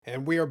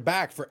And we are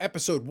back for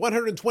episode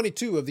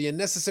 122 of the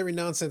Unnecessary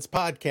Nonsense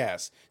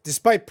podcast.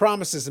 Despite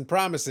promises and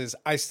promises,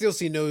 I still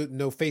see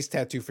no face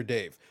tattoo for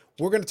Dave.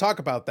 We're going to talk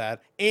about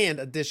that and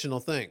additional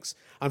things.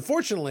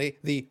 Unfortunately,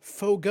 the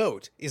faux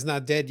goat is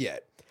not dead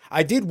yet.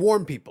 I did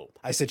warn people.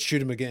 I said,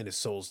 shoot him again, his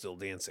soul's still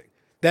dancing.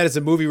 That is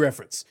a movie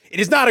reference.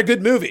 It is not a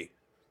good movie,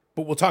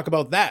 but we'll talk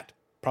about that.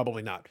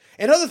 Probably not.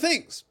 And other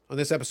things on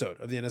this episode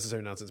of the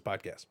Unnecessary Nonsense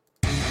podcast.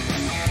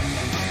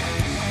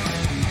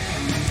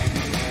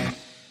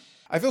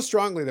 I feel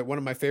strongly that one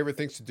of my favorite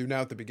things to do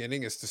now at the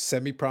beginning is to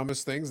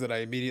semi-promise things that I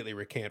immediately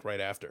recant right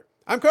after.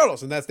 I'm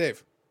Carlos, and that's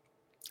Dave.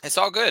 It's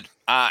all good.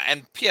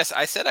 And P.S.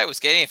 I said I was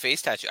getting a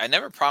face tattoo. I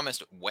never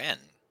promised when.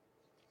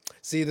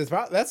 See,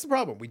 that's the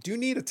problem. We do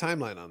need a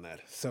timeline on that.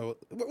 So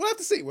we'll have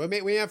to see.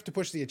 We have to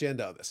push the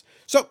agenda on this.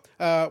 So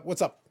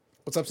what's up?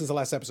 What's up since the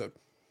last episode?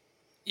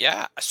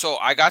 Yeah, so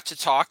I got to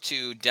talk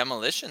to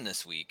Demolition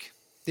this week.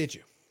 Did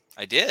you?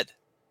 I did.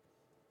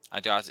 I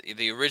got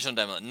the original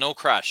Demolition. No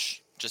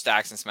Crush, just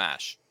Axe and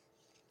Smash.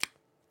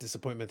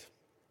 Disappointment.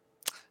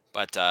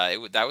 But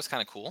that was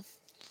kind of cool.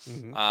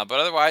 Mm-hmm. But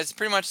otherwise,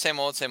 pretty much same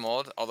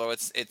old. Although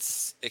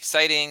it's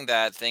exciting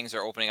that things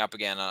are opening up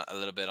again a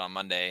little bit on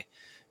Monday,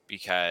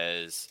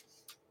 because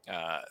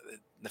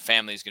the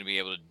family is going to be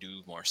able to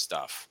do more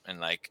stuff and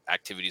like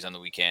activities on the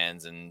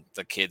weekends and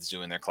the kids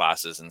doing their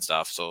classes and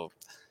stuff. So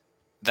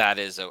that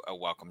is a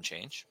welcome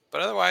change. But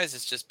otherwise,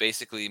 it's just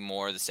basically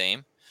more of the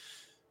same.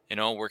 You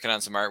know, working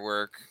on some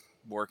artwork,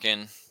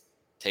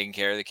 taking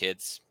care of the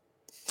kids.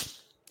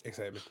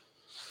 Excitement.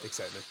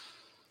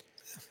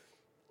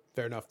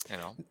 Fair enough. You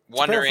know,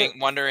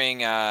 wondering,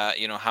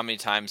 you know, how many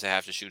times I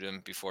have to shoot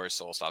him before his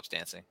soul stops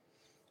dancing.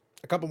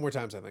 A couple more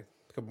times, I think.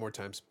 A couple more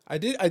times. I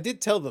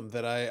did tell them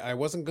that I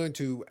wasn't going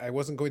to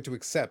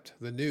accept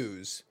the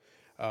news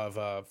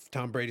of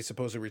Tom Brady's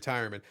supposed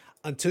retirement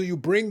until you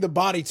bring the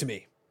body to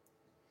me.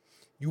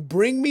 You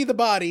bring me the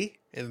body,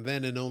 and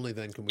then and only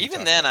then can we.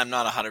 Even then, I'm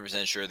not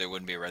 100% sure there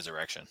wouldn't be a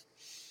resurrection.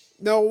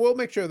 No, we'll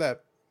make sure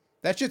that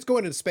shit's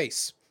going into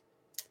space.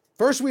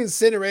 First we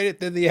incinerate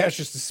it, then the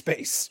ashes to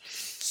space,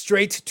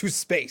 straight to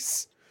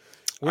space.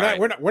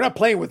 We're not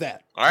playing with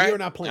that. We are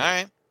not playing. All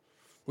right.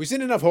 We've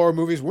seen enough horror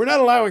movies. We're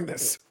not allowing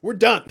this. We're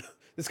done.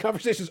 This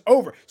conversation's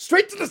over.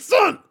 Straight to the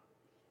sun.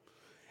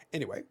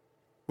 Anyway,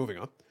 moving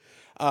on.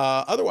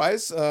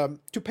 Otherwise,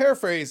 to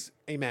paraphrase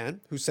a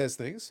man who says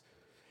things,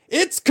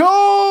 it's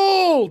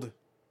cold.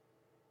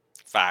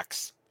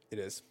 Facts. It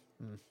is.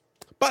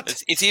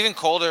 But it's even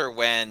colder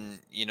when,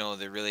 you know,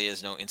 there really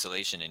is no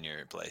insulation in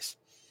your place.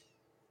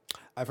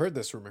 I've heard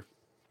this rumor.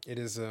 It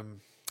is,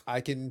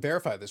 I can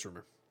verify this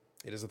rumor.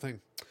 It is a thing.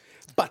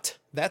 But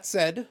that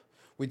said,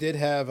 we did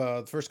have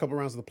the first couple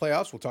rounds of the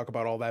playoffs. We'll talk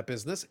about all that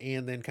business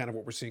and then kind of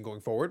what we're seeing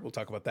going forward. We'll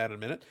talk about that in a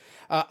minute.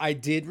 I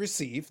did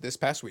receive this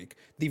past week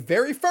the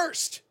very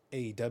first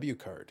AEW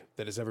card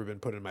that has ever been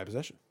put in my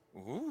possession.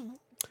 Ooh.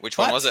 Which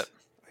one was it?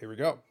 Here we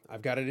go.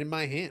 I've got it in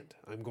my hand.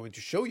 I'm going to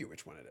show you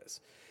which one it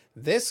is.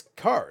 This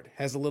card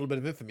has a little bit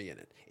of infamy in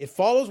it. It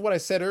follows what I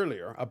said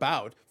earlier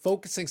about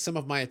focusing some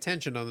of my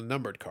attention on the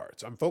numbered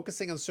cards. I'm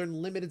focusing on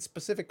certain limited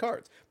specific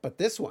cards, but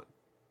this one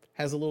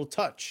has a little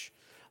touch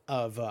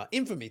of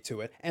infamy to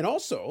it and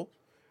also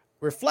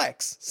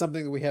reflects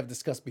something that we have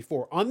discussed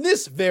before on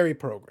this very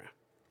program.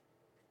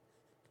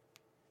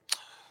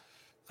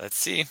 Let's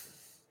see.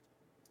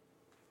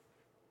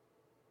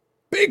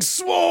 Big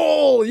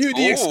Swole! You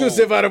the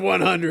exclusive out of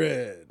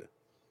 100.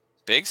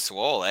 Big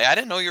Swole. I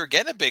didn't know you were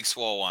getting a Big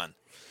Swole one.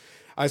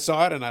 I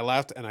saw it and I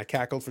laughed and I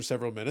cackled for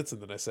several minutes and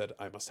then I said,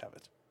 I must have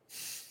it.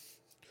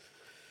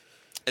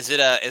 Is it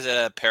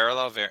a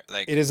parallel?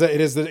 It is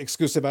the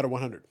exclusive out of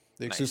 100.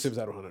 The exclusive is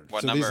out of 100.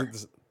 What number?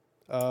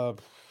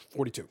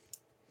 42.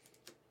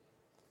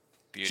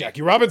 Beauty.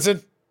 Jackie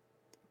Robinson.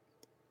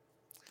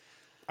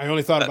 I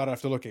only thought about it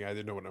after looking. I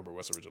didn't know what number it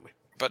was originally.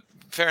 But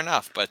fair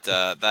enough. But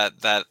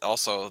that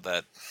also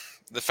the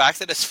fact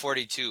that it's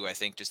 42, I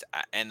think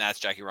and that's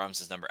Jackie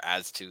Robinson's number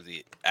adds to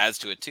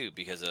it too,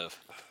 because of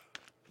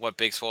what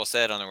Big Swole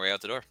said on their way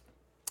out the door.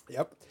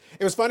 Yep.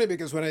 It was funny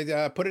because when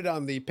I put it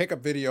on the pickup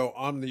video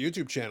on the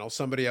YouTube channel,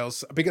 somebody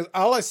else, because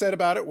all I said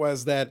about it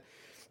was that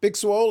Big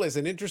Swole is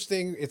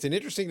interesting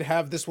to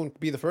have this one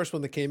be the first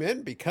one that came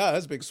in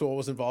because Big Swole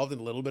was involved in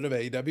a little bit of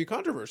AEW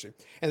controversy.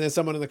 And then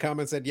someone in the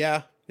comments said,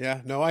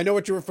 no, I know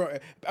what you're referring.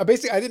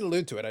 Basically, I didn't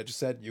allude to it. I just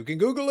said, you can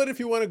Google it if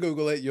you want to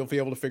Google it. You'll be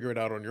able to figure it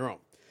out on your own.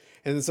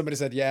 And then somebody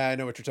said, I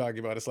know what you're talking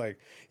about. It's like,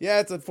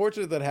 it's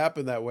unfortunate that it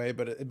happened that way.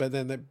 But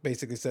then they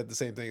basically said the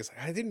same thing. It's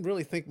like, I didn't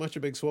really think much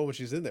of Big Swole when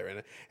she's in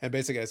there. And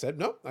basically I said,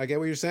 no, I get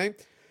what you're saying.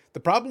 The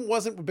problem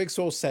wasn't what Big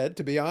Swole said,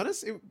 to be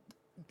honest.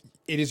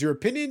 It is your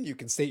opinion. You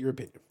can state your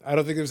opinion. I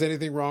don't think there's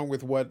anything wrong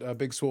with what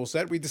Big Swole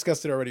said. We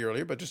discussed it already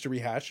earlier, but just to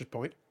rehash the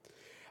point.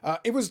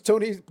 It was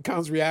Tony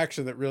Khan's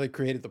reaction that really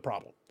created the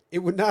problem. It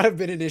would not have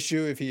been an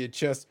issue if he had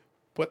just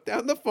put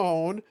down the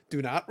phone,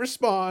 do not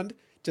respond,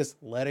 just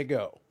let it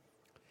go.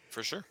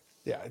 For sure.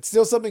 Yeah, it's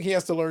still something he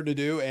has to learn to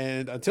do.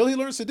 And until he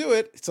learns to do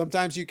it,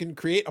 sometimes you can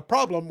create a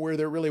problem where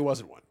there really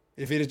wasn't one.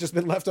 If it had just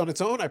been left on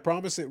its own, I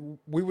promise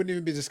we wouldn't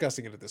even be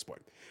discussing it at this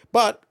point.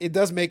 But it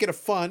does make it a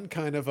fun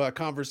kind of a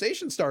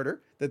conversation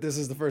starter that this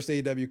is the first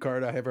AEW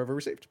card I have ever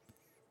received.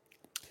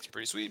 It's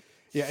pretty sweet.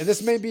 Yeah, and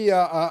this may be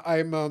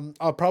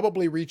I'll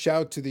probably reach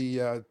out to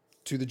the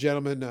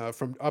gentleman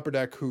from Upper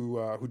Deck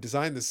who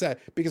designed the set,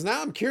 because now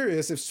I'm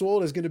curious if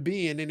Swole is going to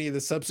be in any of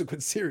the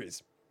subsequent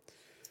series,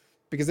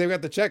 because they've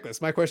got the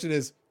checklist. My question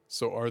is,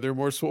 so are there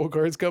more Swole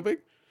cards coming,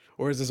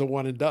 or is this a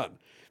one and done?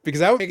 Because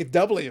that would make it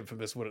doubly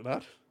infamous, would it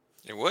not?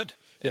 It would.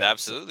 It Yeah.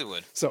 absolutely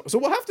would. So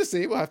we'll have to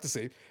see. We'll have to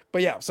see.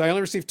 But yeah, so I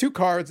only received 2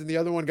 cards, and the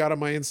other one got on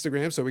my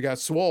Instagram. So we got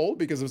Swole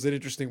because it was an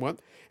interesting one,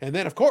 and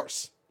then of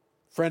course,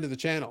 friend of the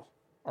channel,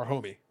 our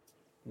homie,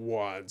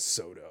 Juan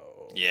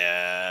Soto.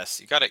 Yes,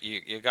 you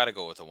gotta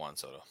go with the Juan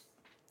Soto.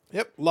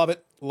 Yep, love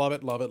it, love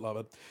it, love it, love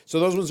it. So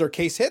those ones are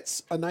case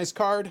hits. A nice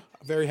card.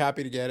 Very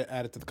happy to get it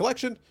added to the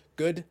collection.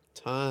 Good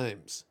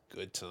times.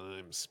 Good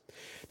times.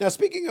 Now,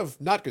 speaking of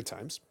not good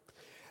times,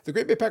 the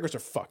Great Bay Packers are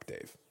fucked,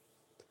 Dave.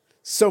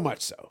 So much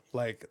so,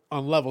 like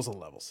on levels and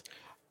levels.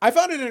 I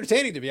found it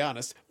entertaining, to be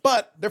honest,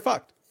 but they're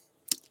fucked.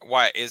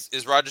 Why is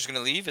Rogers gonna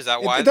leave? Is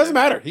that why? It doesn't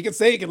matter. He can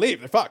say he can leave.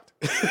 They're fucked.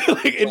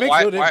 Like, it makes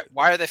why, no difference.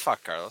 why are they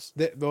fucked, Carlos?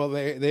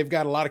 They've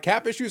got a lot of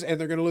cap issues, and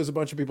they're going to lose a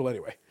bunch of people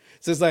anyway.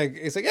 So it's like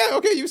yeah,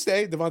 okay, you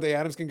stay. Devontae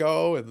Adams can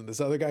go, and then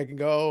this other guy can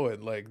go,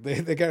 and like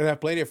they got to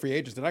have plenty of free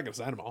agents. They're not going to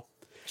sign them all.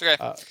 It's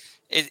okay.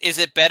 Is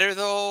it better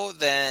though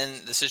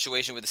than the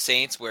situation with the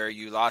Saints where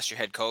you lost your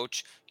head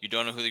coach, you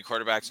don't know who the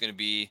quarterback's going to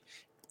be,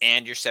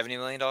 and you're $70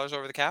 million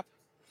over the cap?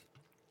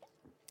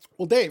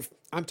 Well, Dave,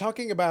 I'm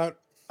talking about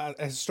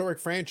a historic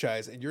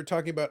franchise, and you're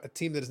talking about a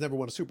team that has never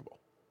won a Super Bowl.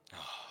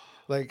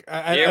 Like,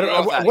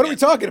 what are we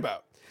talking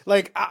about?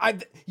 Like,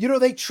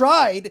 they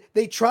tried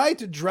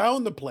to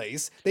drown the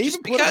place. They Just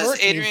even put a because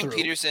hurricane Adrian through.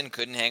 Peterson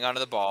couldn't hang onto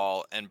the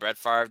ball and Brett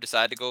Favre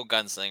decided to go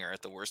gunslinger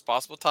at the worst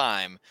possible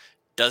time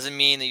doesn't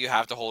mean that you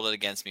have to hold it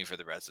against me for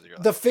the rest of your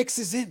life. The fix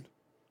is in.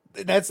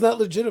 That's not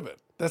legitimate.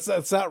 That's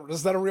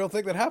not a real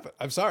thing that happened.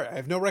 I'm sorry. I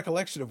have no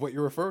recollection of what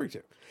you're referring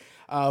to.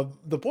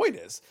 The point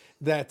is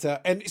that,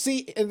 and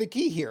the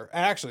key here,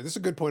 and actually, this is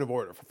a good point of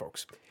order for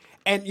folks.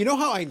 And you know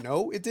how I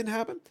know it didn't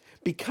happen?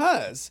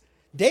 Because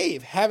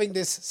Dave, having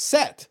this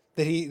set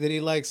that he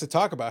likes to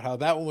talk about, how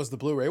that one was the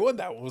Blu-ray one,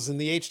 that one was in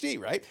the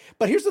HD, right?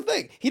 But here's the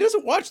thing. He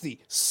doesn't watch the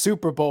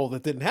Super Bowl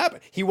that didn't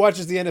happen. He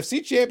watches the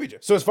NFC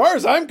Championship. So as far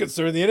as I'm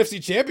concerned, the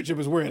NFC Championship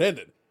is where it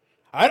ended.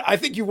 I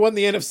think you won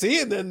the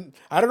NFC, and then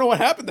I don't know what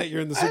happened that year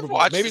in the Super Bowl.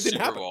 Watched Maybe the it didn't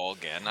Super happen. Bowl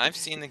again. I've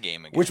seen the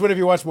game again. Which one have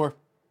you watched more?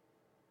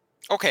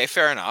 Okay,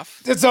 fair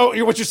enough. And so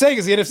what you're saying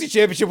is the NFC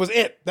Championship was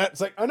it. That's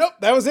like, oh no,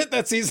 that was it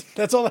that season.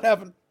 That's all that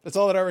happened. That's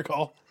all that I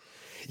recall.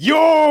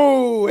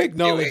 Yo,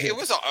 acknowledge It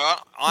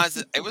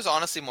was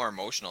honestly more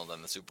emotional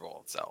than the Super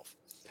Bowl itself.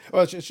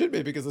 Well, it should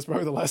be, because that's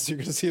probably the last you're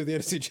going to see of the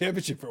NFC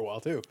Championship for a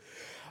while too.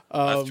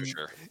 That's for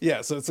sure.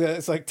 Yeah, so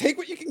it's like, take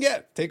what you can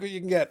get. Take what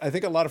you can get. I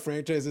think a lot of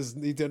franchises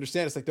need to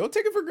understand. It's like, don't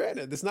take it for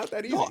granted. It's not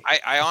that easy. No,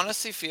 I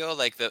honestly feel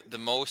like the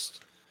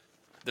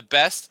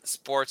best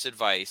sports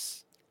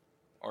advice,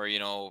 or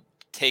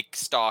take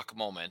stock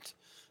moment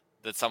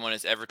that someone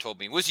has ever told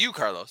me was you,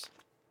 Carlos,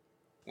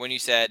 when you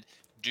said,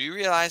 do you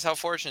realize how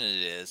fortunate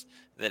it is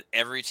that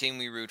every team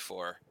we root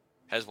for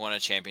has won a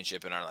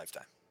championship in our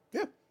lifetime?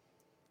 Yeah.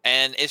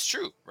 And it's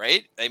true,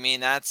 right? I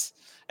mean,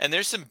 and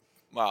there's some,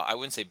 well, I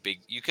wouldn't say big,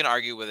 you can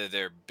argue whether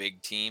they're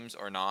big teams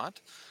or not.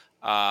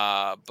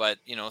 But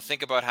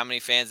think about how many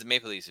fans of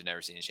Maple Leafs have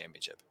never seen a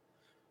championship.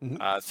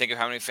 Mm-hmm. Think of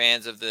how many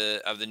fans of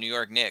the New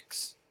York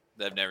Knicks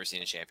that have never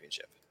seen a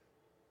championship.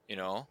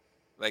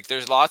 Like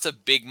there's lots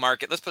of big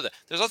market.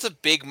 There's lots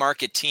of big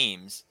market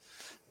teams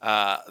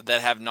that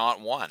have not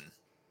won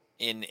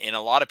in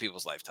a lot of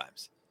people's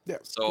lifetimes. Yeah.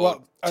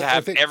 So I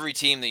think every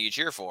team that you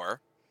cheer for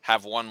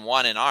have won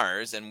one in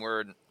ours, and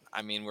we're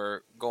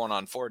going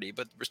on 40,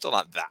 but we're still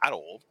not that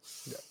old.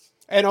 Yeah.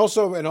 And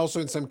also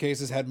in some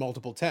cases had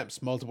multiple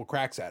attempts, multiple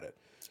cracks at it.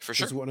 For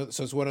sure.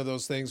 It's one of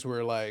those things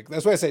where, like,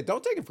 that's why I say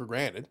don't take it for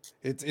granted.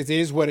 It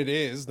is what it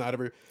is. Not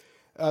every.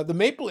 The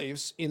Maple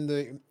Leafs in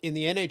the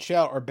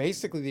NHL are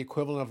basically the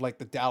equivalent of like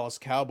the Dallas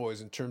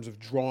Cowboys in terms of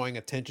drawing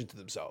attention to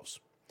themselves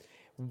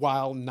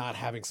while not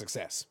having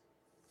success.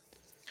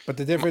 But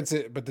the difference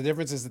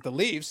is that the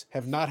Leafs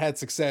have not had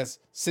success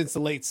since the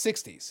late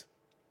 60s.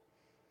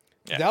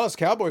 Yeah. The Dallas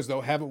Cowboys,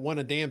 though, haven't won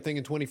a damn thing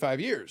in 25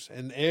 years.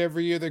 And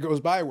every year that goes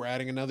by, we're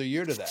adding another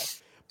year to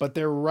that. But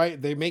they're right.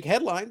 They make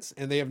headlines,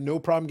 and they have no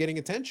problem getting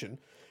attention.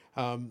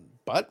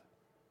 But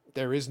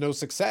there is no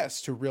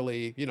success to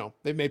really,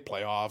 they've made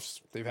playoffs.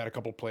 They've had a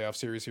couple playoff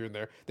series here and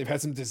there. They've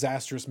had some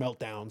disastrous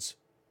meltdowns.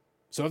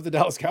 So have the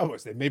Dallas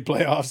Cowboys. They've made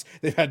playoffs.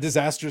 They've had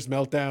disastrous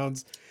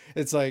meltdowns.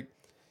 It's like,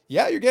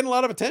 yeah, you're getting a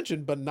lot of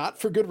attention, but not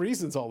for good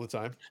reasons all the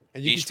time.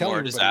 And you each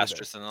more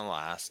disastrous than the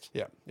last.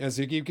 Yeah. And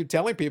so you keep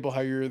telling people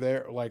how you're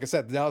there. Like I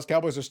said, the Dallas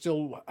Cowboys are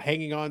still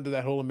hanging on to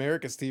that whole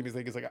America's team. It's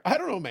like, I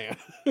don't know, man.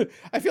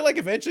 I feel like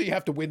eventually you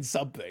have to win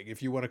something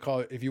if you want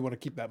to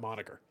keep that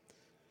moniker.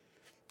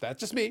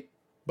 That's just me.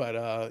 But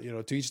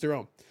to each their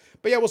own.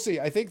 But yeah, we'll see.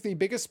 I think the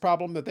biggest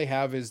problem that they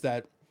have is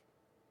that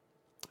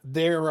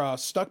they're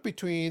stuck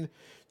between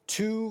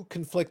two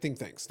conflicting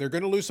things. They're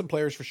going to lose some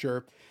players for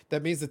sure.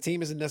 That means the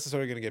team isn't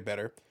necessarily going to get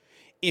better.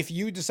 If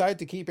you decide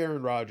to keep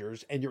Aaron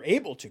Rodgers and you're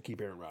able to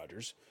keep Aaron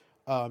Rodgers,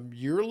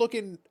 you're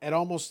looking at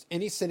almost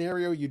any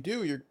scenario you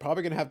do, you're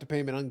probably going to have to pay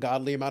him an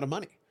ungodly amount of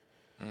money.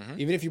 Hmm.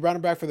 Even if you brought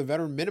him back for the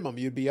veteran minimum,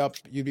 you'd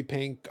be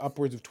paying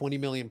upwards of 20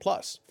 million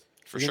plus.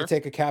 For You're going sure. to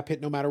take a cap hit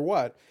no matter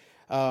what.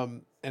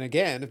 And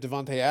again, if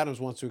Devontae Adams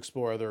wants to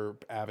explore other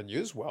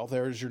avenues, well,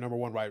 there's your number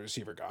one wide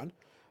receiver gone.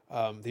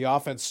 The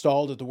offense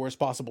stalled at the worst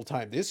possible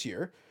time this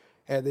year,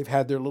 and they've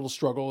had their little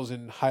struggles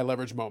in high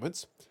leverage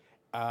moments.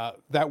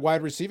 That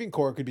wide receiving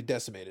core could be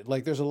decimated.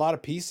 Like there's a lot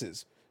of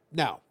pieces.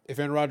 Now, if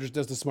Aaron Rodgers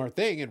does the smart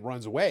thing and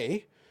runs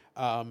away,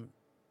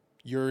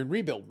 you're in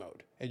rebuild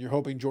mode, and you're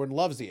hoping Jordan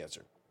Love's the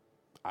answer.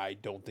 I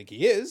don't think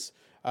he is.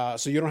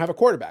 So you don't have a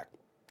quarterback.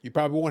 You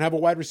probably won't have a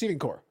wide receiving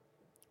core.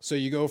 So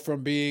you go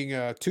from being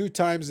 2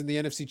 times in the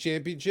NFC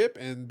Championship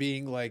and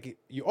being like,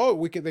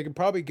 they could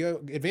probably go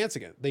advance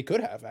again. They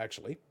could have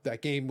actually.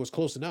 That game was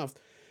close enough.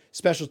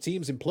 Special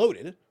teams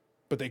imploded,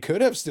 but they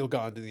could have still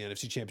gone to the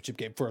NFC Championship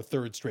game for a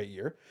third straight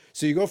year.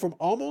 So you go from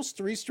almost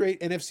 3 straight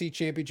NFC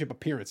Championship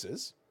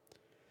appearances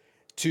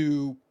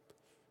to,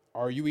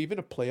 are you even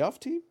a playoff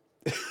team?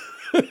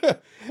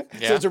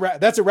 Yeah. So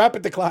that's a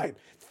rapid decline.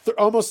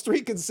 Almost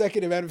 3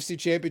 consecutive NFC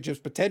championships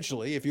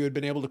potentially, if you had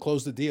been able to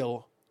close the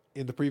deal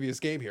in the previous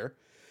game here,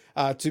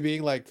 to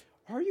being like,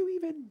 are you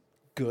even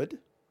good?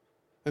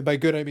 And by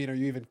good, I mean, are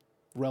you even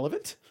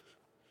relevant?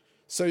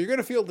 So you're going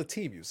to field the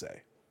team, you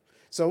say.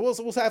 So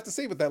we'll have to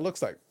see what that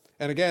looks like.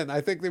 And again, I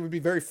think they would be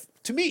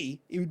to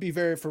me, it would be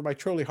very, for my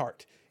trolley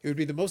heart, it would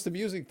be the most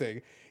amusing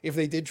thing if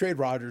they did trade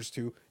Rodgers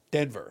to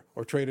Denver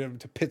or traded him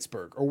to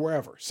Pittsburgh or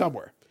wherever,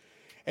 somewhere.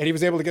 And he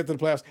was able to get to the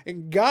playoffs.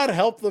 And God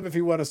help them if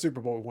he won a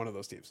Super Bowl with one of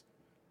those teams.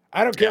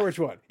 I don't care Yeah. which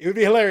one. It would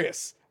be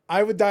hilarious.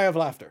 I would die of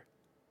laughter.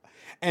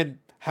 And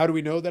how do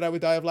we know that I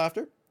would die of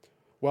laughter?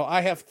 Well,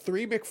 I have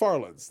 3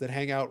 McFarlands that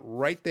hang out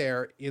right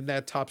there in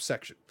that top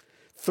section.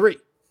 3.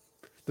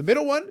 The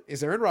middle one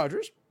is Aaron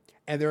Rodgers,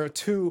 and there are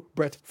 2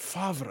 Brett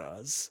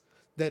Favres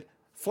that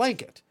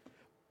flank it.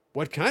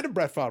 What kind of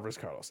Brett Favres,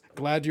 Carlos?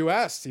 Glad you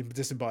asked, in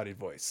disembodied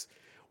voice.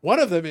 One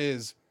of them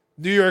is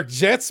New York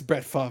Jets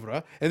Brett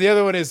Favre, and the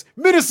other one is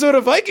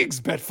Minnesota Vikings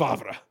Brett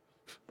Favre.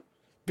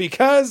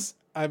 Because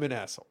I'm an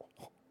asshole.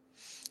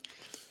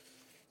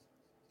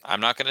 I'm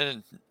not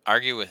going to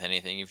argue with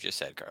anything you've just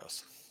said,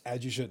 Carlos.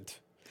 As you shouldn't.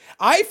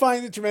 I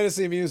find it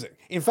tremendously amusing.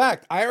 In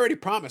fact, I already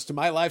promised to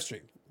my live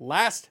stream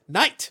last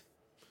night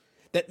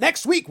that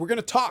next week we're going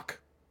to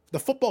talk the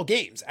football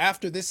games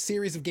after this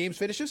series of games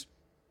finishes.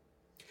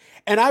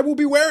 And I will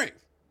be wearing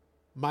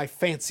my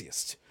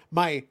fanciest,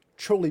 my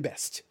trolley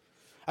best.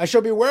 I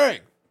shall be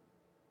wearing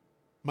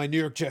my New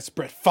York Jets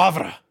Brett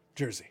Favre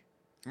jersey.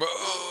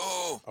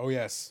 Whoa! Oh,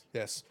 yes,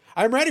 yes.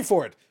 I'm ready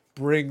for it.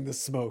 Bring the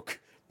smoke.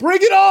 Bring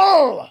it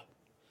all!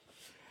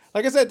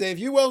 Like I said, Dave,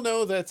 you well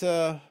know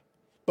that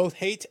both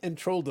hate and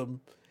trolldom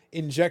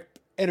inject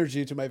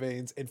energy to my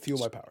veins and fuel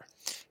my power.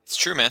 It's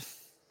true, man.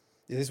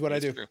 It is what I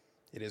do. True.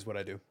 It is what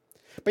I do.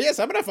 But yes,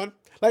 I'm gonna have fun.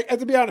 Like, and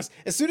to be honest,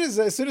 as soon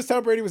as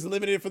Tom Brady was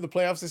eliminated from the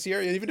playoffs this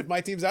year, even if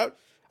my team's out,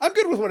 I'm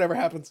good with whatever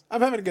happens.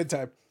 I'm having a good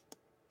time.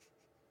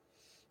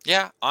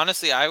 Yeah,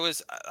 honestly, I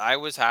was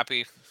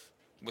happy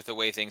with the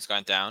way things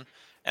went down,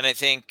 and I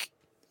think,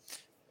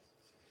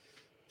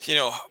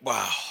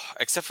 wow.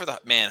 Except for the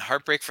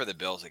heartbreak for the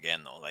Bills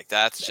again, though. Like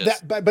that's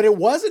just But it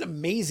was an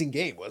amazing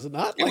game, was it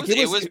not?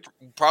 it was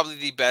probably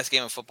the best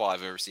game of football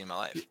I've ever seen in my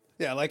life.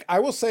 Yeah, like I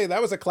will say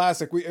that was a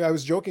classic. I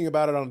was joking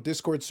about it on a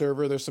Discord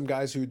server. There's some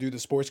guys who do the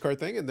sports card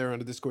thing, and they're on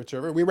the Discord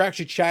server. We were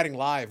actually chatting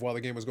live while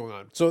the game was going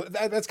on, so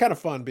that's kind of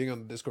fun being on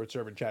the Discord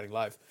server and chatting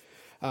live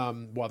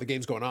while the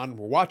game's going on and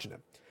we're watching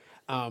it.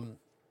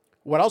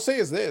 What I'll say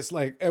is this: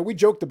 like we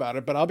joked about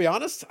it, but I'll be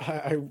honest,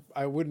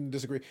 I wouldn't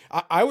disagree.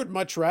 I would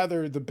much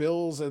rather the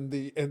Bills and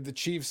the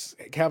Chiefs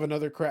have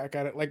another crack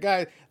at it. Like,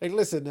 guys, like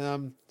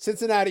listen,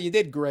 Cincinnati, you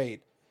did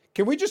great.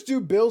 Can we just do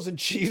Bills and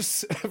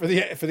Chiefs for the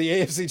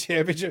AFC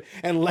Championship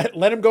and let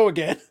them go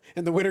again,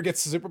 and the winner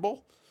gets the Super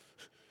Bowl?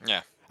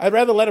 Yeah, I'd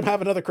rather let them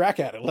have another crack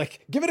at it.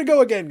 Like, give it a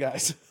go again,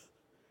 guys,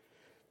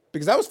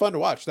 because that was fun to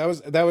watch. That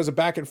was a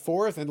back and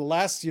forth, and the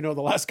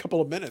last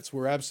couple of minutes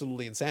were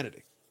absolutely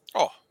insanity.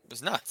 Oh, it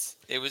was nuts.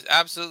 It was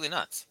absolutely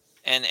nuts.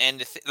 And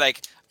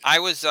like I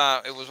was,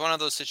 it was one of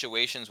those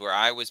situations where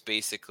I was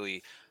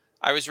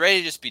ready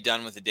to just be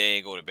done with the day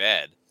and go to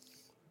bed.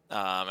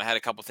 I had a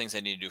couple things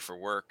I needed to do for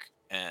work,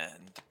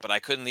 but I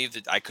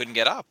couldn't I couldn't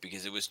get up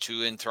because it was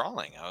too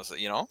enthralling. I was,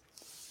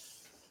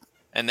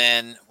 and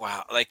then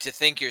wow, like to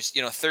think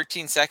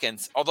 13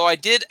 seconds. Although I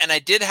did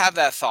have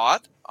that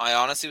thought. I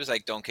honestly was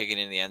like, don't kick it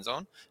in the end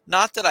zone.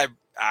 Not that I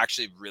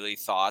actually really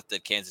thought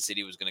that Kansas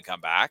City was going to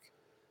come back.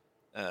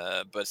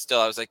 But still,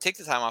 I was like, take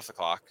the time off the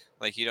clock.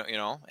 Like,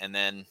 and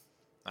then,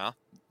 well,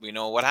 we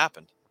know what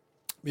happened.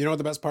 You know what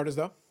the best part is,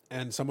 though?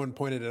 And someone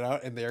pointed it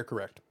out, and they are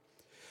correct.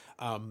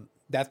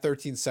 That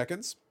 13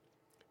 seconds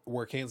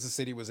where Kansas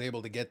City was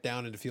able to get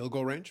down into field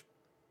goal range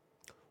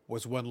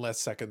was one less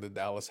second than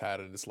Dallas had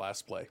in its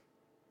last play.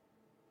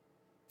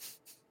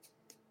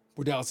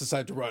 where Dallas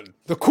decided to run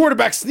the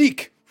quarterback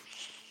sneak.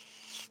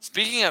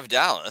 Speaking of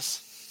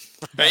Dallas,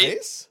 right?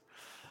 Nice.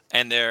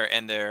 And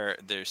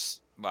there's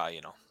well,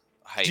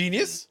 hype.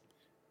 Genius.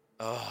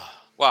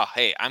 Well,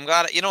 hey,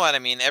 you know what I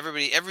mean.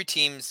 Every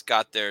team's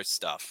got their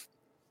stuff,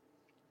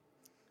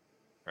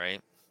 right?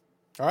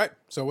 All right.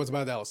 So what's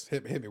about Dallas?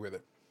 Hit me with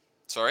it.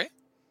 Sorry.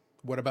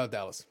 What about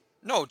Dallas?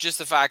 No, just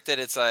the fact that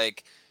it's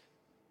like,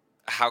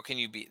 how can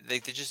you be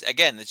like? They just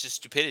again, it's just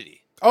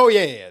stupidity. Oh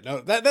yeah.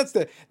 No, that's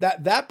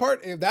that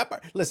part.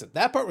 Listen,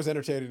 that part was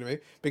entertaining to me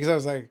because I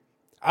was like,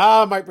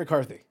 Mike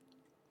McCarthy.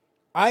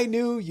 I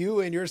knew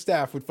you and your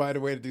staff would find a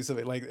way to do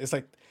something like it's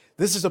like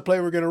this is a play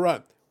we're going to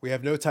run. We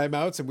have no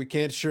timeouts and we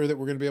can't ensure that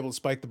we're going to be able to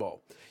spike the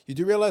ball. You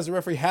do realize the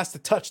referee has to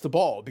touch the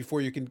ball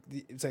before you can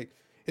say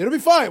it'll be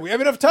fine. We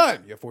have enough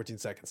time. You have 14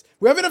 seconds.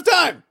 We have enough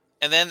time.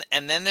 And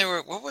then there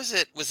were what was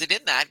it? Was it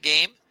in that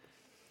game?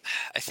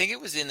 I think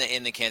it was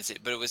in the Kansas City,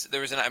 but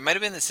it might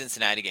have been the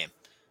Cincinnati game.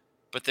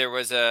 But there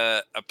was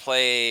a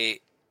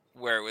play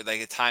where it was like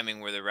a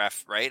timing where the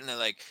ref, right? And they're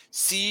like,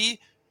 see,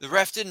 the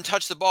ref didn't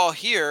touch the ball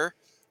here,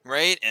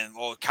 right? And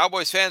well,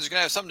 Cowboys fans are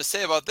gonna have something to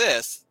say about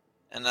this.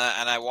 And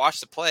I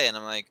watched the play and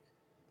I'm like,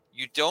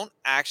 you don't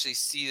actually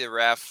see the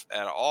ref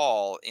at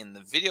all in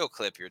the video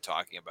clip you're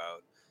talking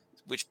about,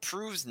 which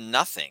proves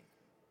nothing.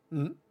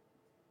 Mm-hmm.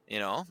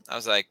 I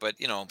was like, but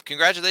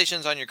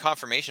congratulations on your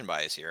confirmation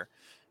bias here.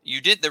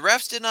 The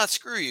refs did not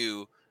screw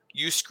you.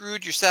 You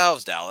screwed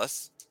yourselves,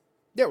 Dallas.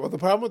 Yeah, well, the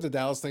problem with the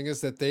Dallas thing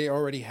is that they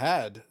already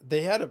had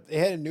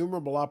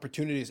innumerable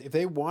opportunities. If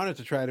they wanted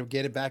to try to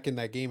get it back in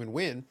that game and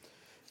win,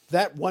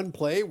 that one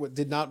play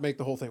did not make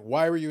the whole thing.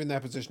 Why were you in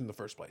that position in the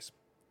first place?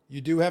 You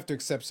do have to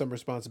accept some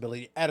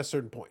responsibility at a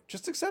certain point.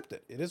 Just accept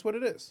it. It is what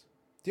it is.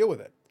 Deal with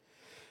it.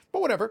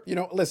 But whatever.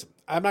 Listen,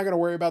 I'm not going to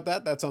worry about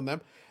that. That's on them.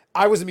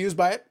 I was amused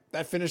by it.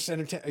 That finished.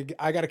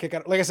 I got a kick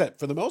out. Like I said,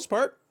 for the most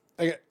part,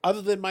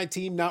 other than my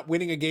team not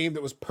winning a game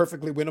that was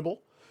perfectly winnable,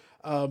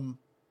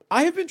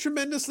 I have been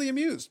tremendously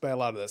amused by a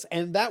lot of this.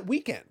 And that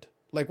weekend,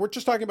 like we're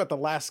just talking about the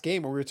last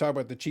game where we were talking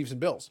about the Chiefs and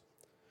Bills.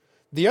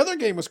 The other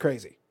game was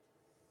crazy.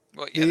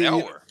 Well, yeah, they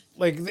all were.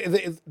 Like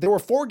there were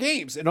 4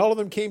 games, and all of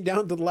them came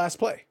down to the last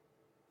play.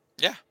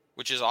 Yeah,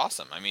 which is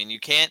awesome. I mean, you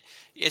can't,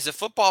 as a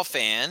football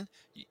fan,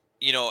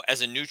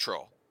 as a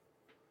neutral,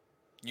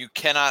 you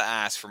cannot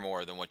ask for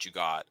more than what you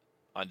got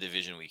on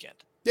division weekend.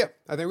 Yeah,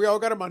 I think we all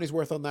got our money's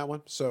worth on that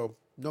one, so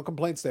no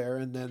complaints there.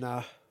 And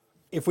then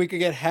if we could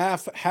get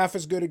half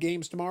as good a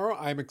games tomorrow,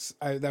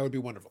 that would be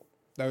wonderful.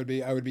 I would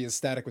be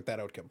ecstatic with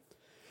that outcome.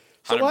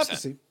 So 100%. we'll have to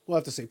see. We'll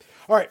have to see.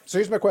 All right. So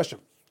here's my question.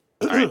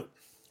 All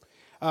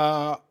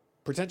right.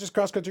 Pretentious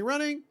cross-country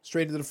running,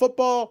 straight into the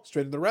football,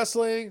 straight into the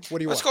wrestling. What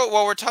do you want? Let's go.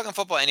 Well, we're talking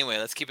football anyway.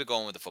 Let's keep it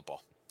going with the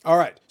football. All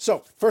right.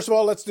 So first of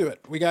all, let's do it.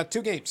 We got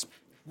 2 games.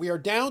 We are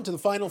down to the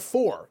final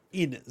 4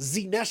 in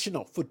the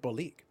National Football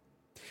League.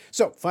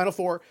 So final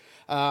 4.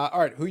 All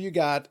right. Who you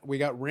got? We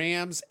got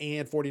Rams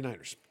and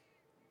 49ers.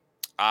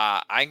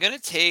 I'm going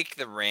to take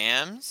the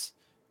Rams,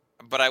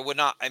 but I would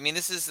not. I mean,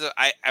 this is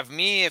I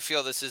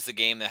feel this is the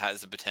game that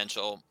has the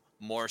potential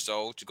more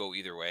so to go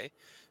either way,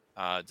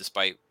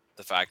 despite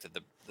the fact that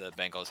the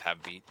Bengals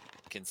have beat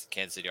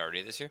Kansas City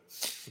already this year.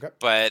 Okay.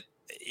 But,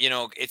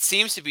 it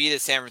seems to be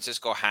that San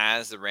Francisco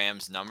has the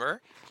Rams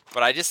number,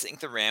 but I just think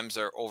the Rams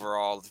are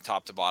overall, the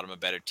top to bottom, a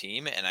better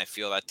team, and I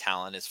feel that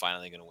talent is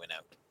finally going to win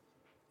out.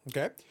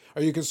 Okay.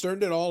 Are you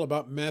concerned at all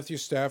about Matthew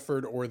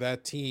Stafford or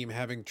that team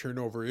having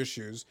turnover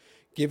issues,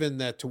 given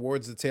that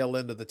towards the tail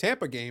end of the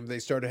Tampa game, they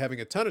started having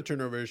a ton of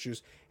turnover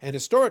issues, and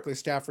historically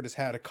Stafford has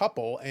had a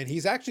couple, and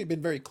he's actually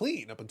been very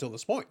clean up until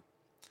this point.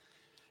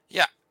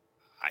 Yeah.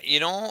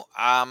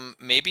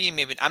 Maybe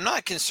I'm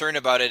not concerned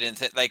about it. And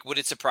would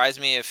it surprise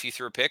me if you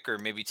threw a pick or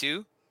maybe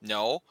 2?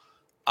 No.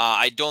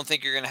 I don't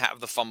think you're going to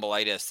have the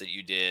fumbleitis that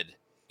you did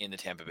in the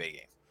Tampa Bay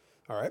game.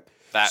 All right.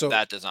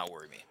 That does not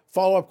worry me.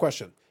 Follow-up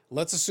question.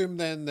 Let's assume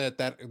then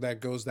that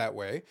goes that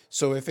way.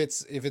 So if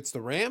it's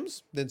the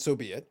Rams, then so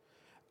be it.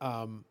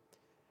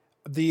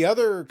 The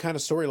other kind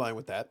of storyline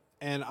with that,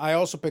 and I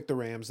also picked the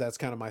Rams. That's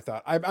kind of my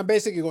thought. I'm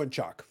basically going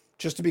chalk.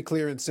 Just to be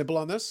clear and simple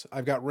on this,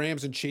 I've got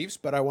Rams and Chiefs,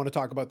 but I want to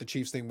talk about the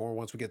Chiefs thing more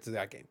once we get to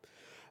that game.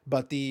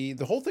 But the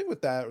whole thing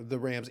with that, the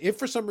Rams, if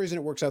for some reason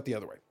it works out the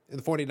other way, and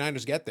the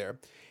 49ers get there,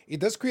 it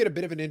does create a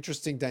bit of an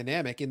interesting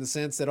dynamic in the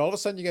sense that all of a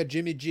sudden you got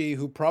Jimmy G,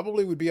 who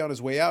probably would be on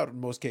his way out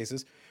in most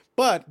cases,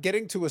 but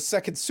getting to a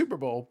second Super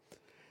Bowl.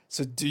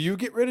 So do you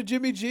get rid of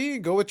Jimmy G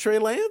and go with Trey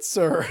Lance,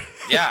 or?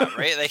 Yeah,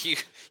 right.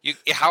 Like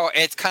how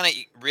it's kind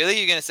of really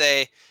you're gonna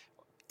say,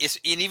 and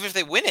even if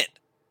they win it.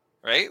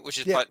 Right, which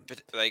is yeah.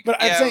 But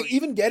I'm saying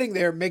even getting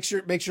there makes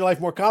your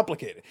life more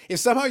complicated. If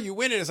somehow you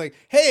win it, it's like,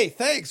 hey,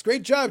 thanks,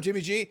 great job,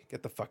 Jimmy G.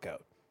 Get the fuck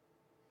out.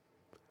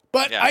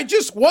 But I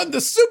just won the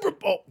Super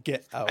Bowl.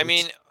 Get out. I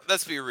mean,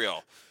 let's be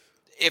real.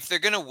 If they're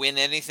gonna win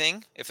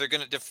anything, if they're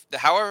gonna,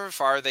 however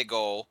far they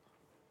go,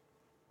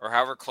 or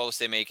however close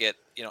they make it,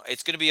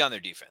 it's gonna be on their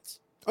defense.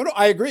 Oh no,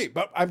 I agree,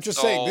 but I'm just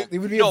saying it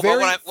would be a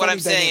very. But what I'm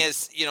saying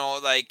is,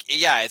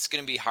 it's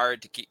gonna be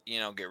hard to keep,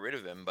 get rid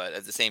of him, but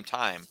at the same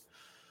time.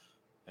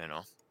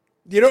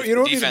 You know The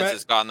what would be the defense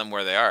has gotten them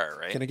where they are,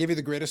 right? Can I give you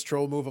the greatest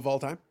troll move of all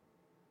time?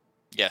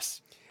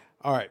 Yes.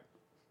 All right.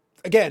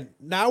 Again,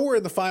 now we're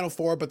in the final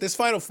four, but this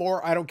final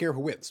four, I don't care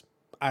who wins.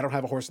 I don't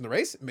have a horse in the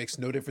race. It makes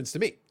no difference to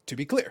me, to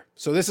be clear.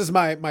 So this is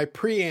my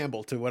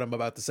preamble to what I'm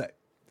about to say.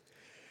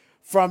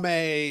 From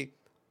I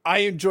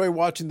enjoy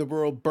watching the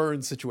world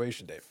burn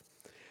situation, Dave.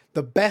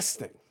 The best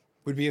thing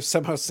would be if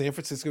somehow San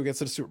Francisco gets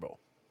to the Super Bowl.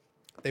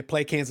 They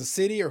play Kansas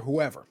City or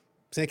whoever.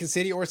 Kansas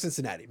City or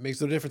Cincinnati.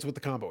 Makes no difference what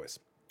the combo is.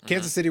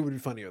 Kansas City would be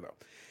funnier, though.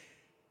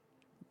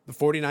 The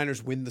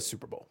 49ers win the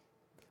Super Bowl.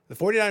 The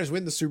 49ers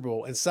win the Super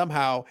Bowl, and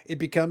somehow it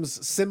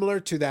becomes similar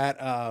to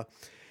that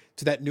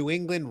New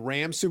England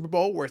Rams Super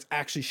Bowl where it's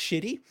actually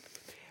shitty.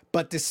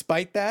 But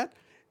despite that,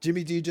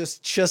 Jimmy G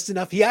just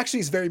enough. He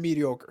actually is very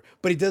mediocre,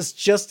 but he does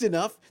just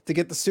enough to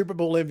get the Super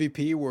Bowl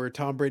MVP where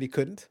Tom Brady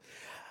couldn't.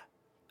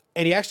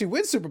 And he actually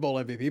wins Super Bowl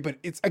MVP, but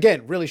it's,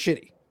 again, really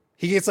shitty.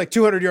 He gets like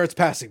 200 yards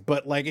passing,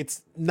 but like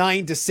it's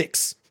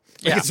 9-6.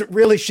 Like it's a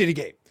really shitty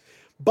game.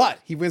 But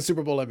he wins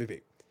Super Bowl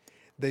MVP.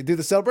 They do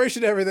the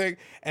celebration and everything,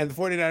 and the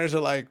 49ers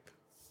are like,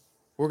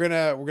 we're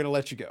gonna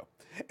let you go.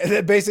 And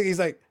then basically he's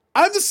like,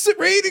 I'm the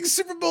reigning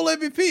Super Bowl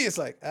MVP. It's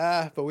like,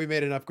 but we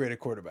made an upgraded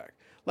quarterback.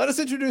 Let us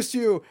introduce to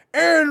you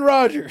Aaron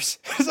Rodgers.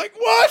 I was like,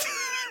 what?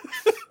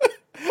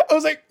 I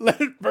was like, let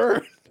it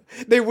burn.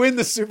 They win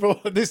the Super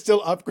Bowl and they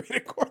still upgrade a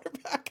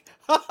quarterback.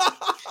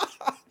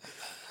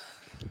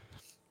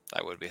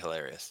 That would be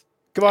hilarious.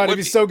 Come on, it'd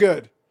be so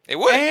good. It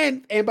would.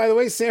 And by the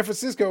way, San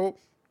Francisco,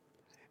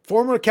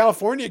 former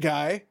California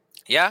guy.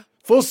 Yeah.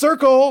 Full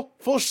circle,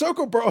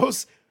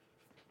 bros.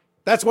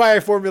 That's why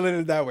I formulated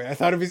it that way. I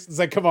thought it's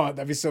like, come on,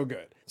 that'd be so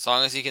good. As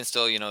long as he can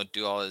still,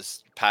 do all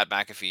his Pat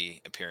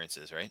McAfee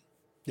appearances, right?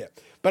 Yeah.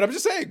 But I'm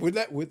just saying, would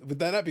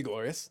that not be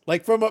glorious?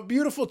 Like from a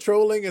beautiful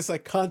trolling, it's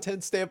like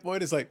content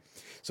standpoint, it's like,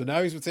 so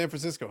now he's with San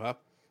Francisco, huh?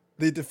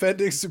 The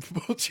defending Super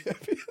Bowl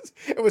champions.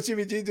 And what's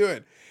Jimmy G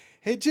doing?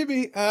 Hey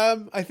Jimmy,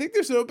 I think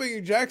there's an opening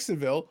in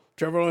Jacksonville.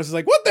 Trevor Lawrence is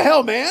like, what the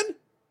hell, man?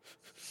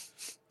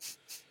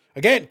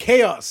 Again,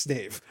 chaos,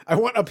 Dave. I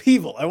want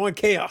upheaval. I want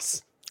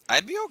chaos.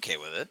 I'd be okay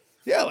with it.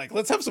 Yeah, like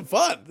let's have some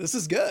fun. This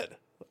is good.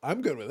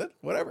 I'm good with it.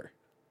 Whatever.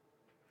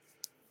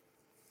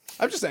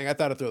 I'm just saying, I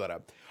thought I'd throw that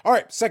out. All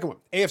right, second one,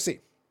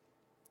 AFC.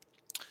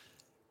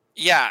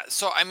 Yeah,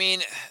 so I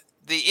mean,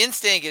 the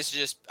instinct is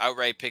just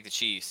outright pick the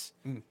Chiefs.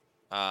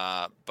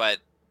 But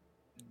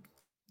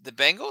the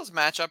Bengals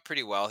match up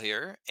pretty well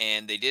here,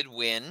 and they did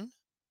win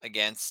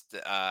against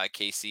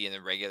KC in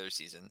the regular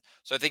season.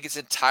 So I think it's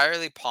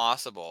entirely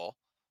possible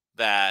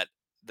that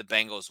the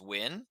Bengals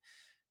win.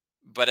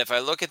 But if I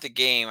look at the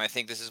game, I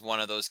think this is one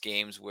of those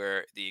games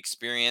where the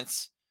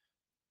experience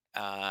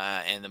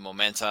and the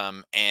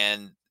momentum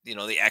and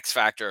the X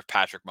factor of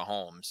Patrick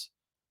Mahomes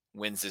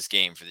wins this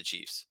game for the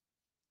Chiefs.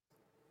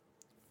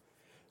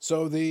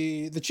 So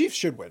the Chiefs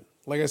should win.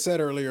 Like I said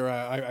earlier,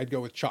 I'd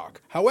go with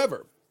chalk.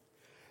 However,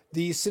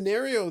 the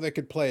scenario that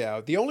could play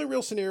out, the only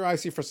real scenario I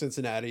see for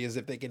Cincinnati is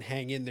if they can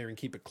hang in there and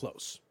keep it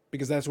close,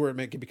 because that's where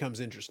it becomes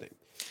interesting.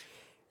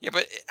 Yeah,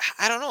 but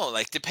I don't know.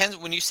 Like, depends.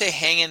 When you say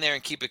hang in there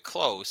and keep it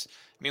close,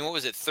 I mean, what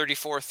was it?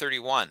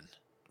 34-31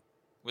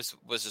 was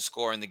the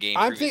score in the game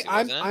previously,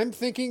 wasn't it? I'm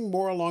thinking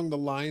more along the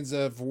lines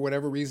of, for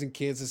whatever reason,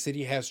 Kansas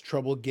City has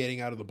trouble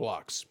getting out of the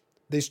blocks.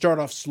 They start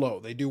off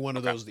slow. They do one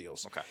of those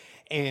deals. Okay.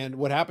 And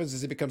what happens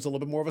is it becomes a little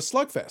bit more of a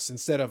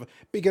slugfest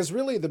because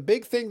really the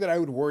big thing that I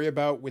would worry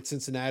about with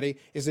Cincinnati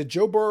is that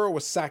Joe Burrow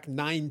was sacked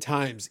 9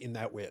 times in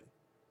that win.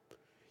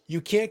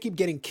 You can't keep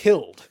getting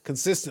killed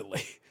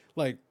consistently.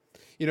 Like,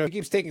 if he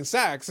keeps taking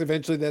sacks,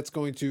 eventually that's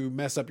going to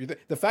mess up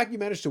the fact you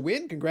managed to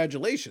win,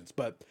 congratulations.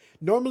 But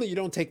normally you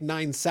don't take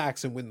 9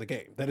 sacks and win the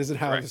game. That isn't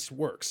how this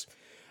works.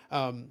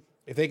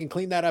 If they can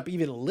clean that up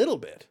even a little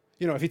bit,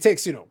 if he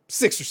takes,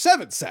 6 or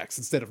 7 sacks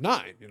instead of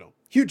 9,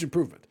 huge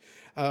improvement.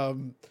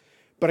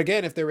 But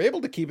again, if they're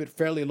able to keep it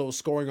fairly low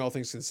scoring, all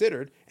things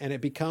considered, and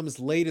it becomes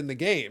late in the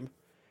game,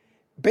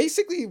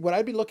 basically what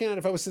I'd be looking at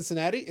if I was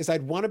Cincinnati is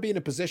I'd want to be in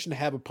a position to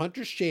have a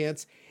puncher's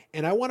chance,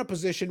 and I want a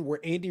position where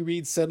Andy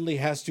Reid suddenly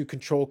has to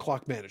control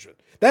clock management.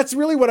 That's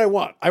really what I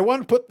want. I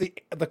want to put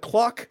the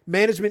clock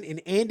management in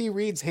Andy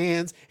Reid's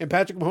hands, and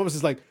Patrick Mahomes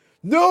is like,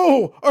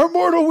 no, our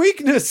mortal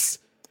weakness.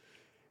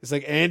 It's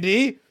like,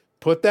 Andy,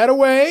 put that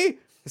away.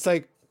 It's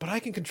like, but I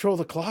can control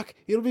the clock.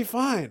 It'll be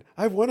fine.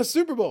 I've won a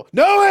Super Bowl.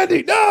 No,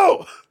 Andy,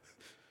 no!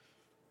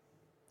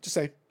 Just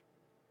say.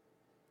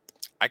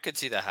 I could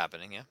see that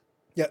happening, yeah.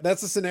 Yeah,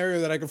 that's the scenario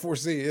that I can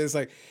foresee. Is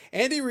like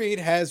Andy Reid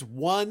has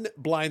one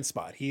blind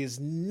spot. He has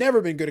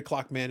never been good at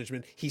clock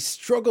management. He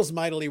struggles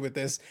mightily with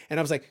this. And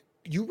I was like,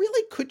 you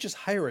really could just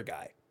hire a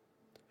guy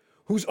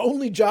whose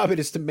only job it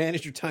is to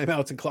manage your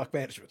timeouts and clock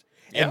management.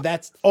 And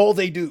that's all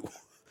they do.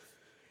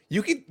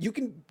 You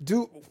can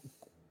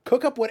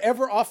cook up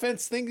whatever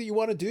offense thing that you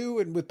want to do,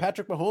 and with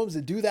Patrick Mahomes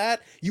and do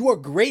that, you are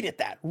great at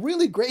that.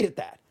 Really great at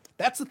that.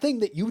 That's the thing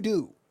that you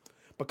do.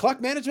 But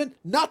clock management,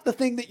 not the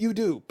thing that you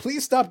do.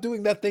 Please stop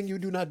doing that thing you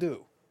do not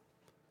do.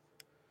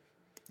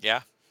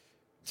 Yeah.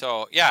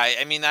 So, yeah,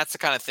 I mean, that's the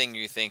kind of thing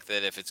you think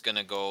that if it's going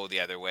to go the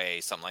other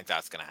way, something like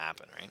that's going to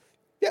happen, right?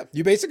 Yeah,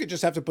 you basically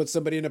just have to put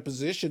somebody in a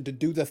position to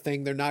do the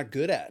thing they're not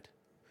good at.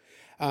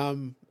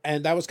 And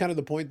that was kind of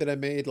the point that I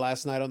made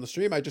last night on the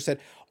stream. I just said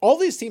all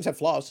these teams have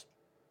flaws.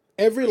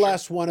 Every For sure.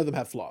 last one of them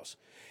have flaws.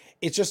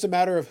 It's just a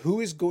matter of who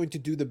is going to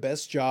do the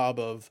best job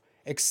of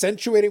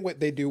accentuating what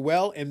they do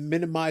well and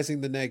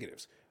minimizing the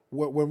negatives.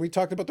 When we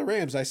talked about the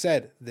Rams, I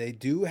said they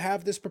do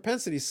have this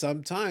propensity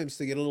sometimes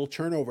to get a little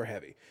turnover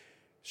heavy.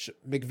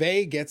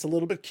 McVay gets a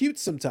little bit cute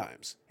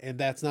sometimes, and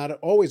that's not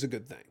always a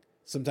good thing.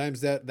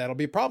 Sometimes that'll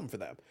be a problem for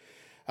them.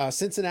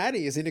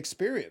 Cincinnati is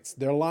inexperienced.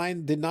 Their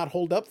line did not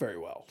hold up very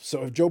well.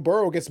 So if Joe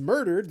Burrow gets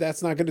murdered,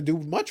 that's not going to do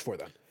much for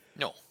them.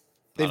 No.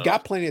 They've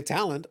got plenty of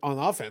talent on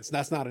offense.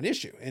 That's not an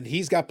issue. And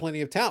he's got plenty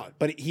of talent,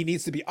 but he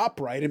needs to be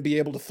upright and be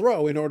able to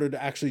throw in order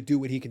to actually do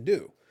what he can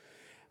do.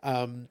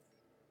 And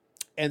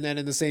then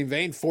in the same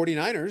vein,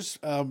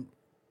 49ers,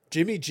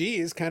 Jimmy G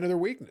is kind of their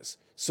weakness.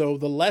 So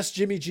the less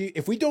Jimmy G,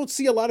 if we don't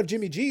see a lot of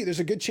Jimmy G, there's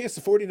a good chance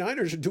the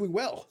 49ers are doing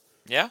well.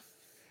 Yeah.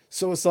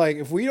 So it's like,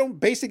 if we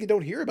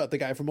don't hear about the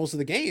guy for most of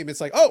the game,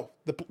 it's like, oh,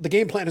 the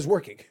game plan is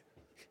working.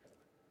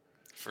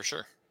 For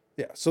sure.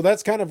 Yeah. So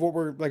that's kind of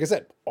what like I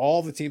said,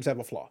 all the teams have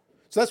a flaw.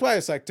 So that's why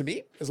it's like, to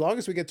me, as long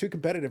as we get 2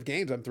 competitive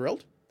games, I'm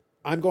thrilled.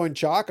 I'm going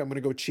chalk. I'm going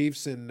to go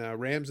Chiefs and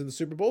Rams in the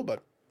Super Bowl,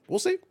 but we'll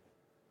see.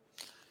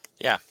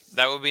 Yeah,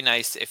 that would be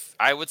nice. If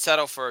I would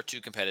settle for 2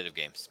 competitive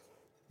games.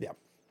 Yeah,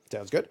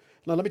 sounds good.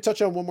 Now let me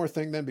touch on one more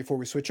thing then before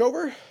we switch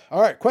over.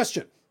 All right,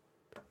 question.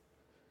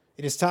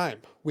 It is time.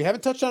 We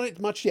haven't touched on it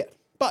much yet,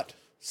 but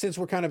since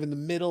we're kind of in the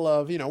middle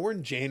of, we're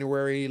in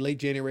January, late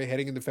January,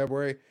 heading into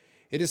February,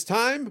 it is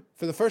time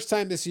for the first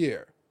time this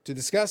year to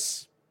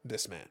discuss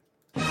this man.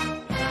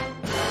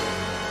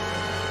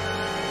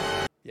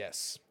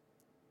 Yes.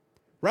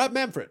 Rob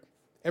Manfred,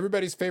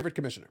 everybody's favorite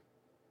commissioner.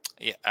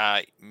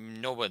 Yeah,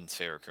 no one's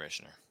favorite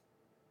commissioner.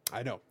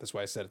 I know. That's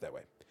why I said it that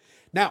way.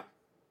 Now,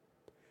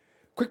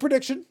 quick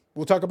prediction.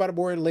 We'll talk about it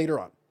more later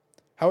on.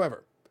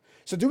 However,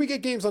 so do we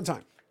get games on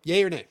time?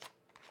 Yay or nay?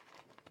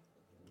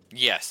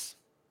 Yes.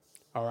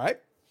 All right.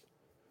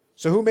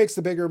 So who makes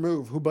the bigger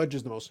move? Who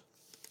budges the most?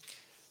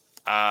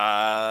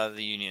 The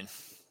Union.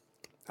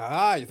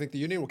 You think the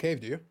Union will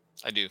cave, do you?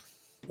 I do.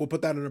 We'll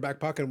put that in our back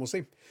pocket and we'll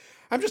see.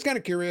 I'm just kind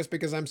of curious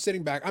because I'm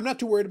sitting back. I'm not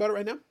too worried about it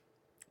right now.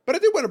 But I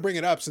do want to bring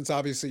it up since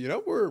obviously,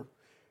 we're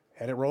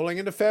headed rolling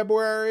into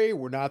February.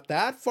 We're not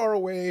that far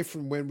away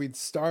from when we'd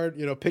start,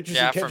 pitchers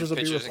and catchers will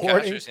be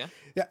reporting.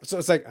 Yeah. So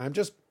it's like, I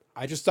just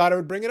thought I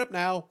would bring it up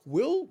now.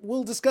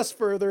 We'll discuss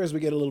further as we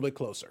get a little bit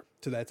closer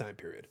to that time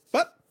period.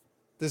 But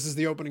this is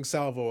the opening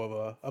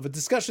salvo of a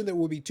discussion that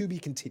will be to be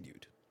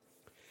continued.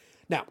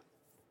 Now,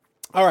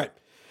 all right.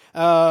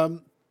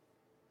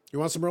 You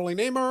want some rolling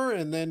Neymar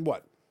and then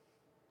what?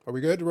 Are we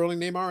good?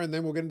 Rolling Neymar and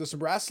then we'll get into some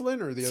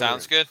wrestling or the other?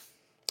 Sounds good.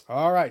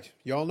 All right.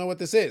 You all know what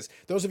this is.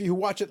 Those of you who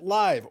watch it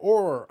live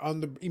or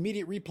on the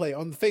immediate replay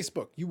on the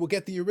Facebook, you will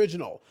get the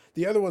original.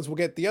 The other ones will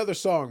get the other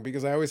song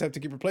because I always have to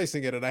keep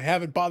replacing it and I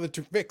haven't bothered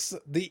to fix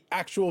the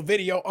actual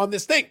video on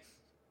this thing.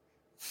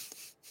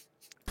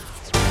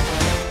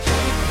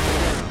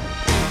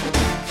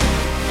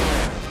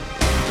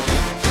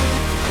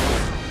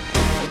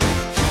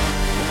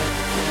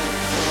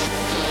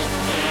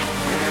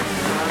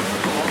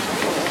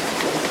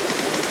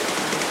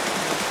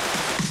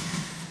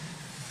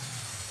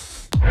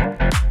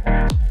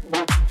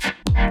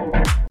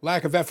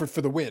 Lack of effort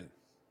for the win.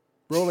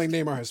 Rolling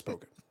Neymar has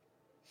spoken.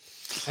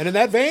 And in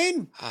that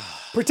vein,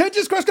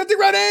 pretentious cross-country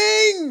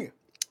running!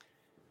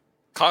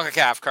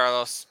 CONCACAF,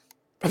 Carlos.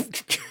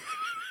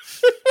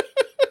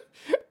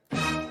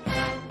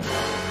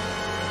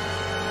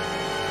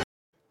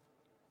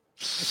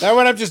 That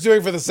one I'm just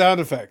doing for the sound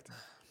effect.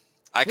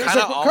 I kind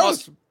of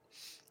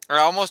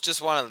almost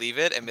just want to leave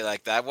it and be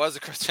like, that was a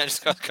pretentious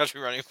cross-country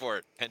running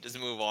sport, and just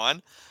move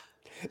on.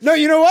 No,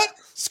 you know what?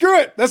 Screw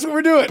it. That's what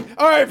we're doing.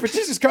 All right,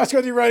 pretentious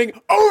cross-country running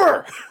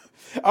over.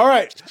 All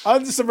right,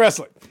 on to some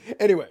wrestling.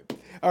 Anyway,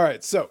 all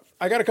right, so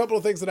I got a couple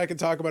of things that I can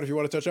talk about if you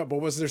want to touch up,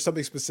 but was there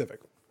something specific?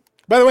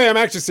 By the way, I'm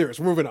actually serious.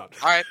 We're moving on.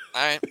 All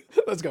right.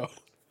 Let's go.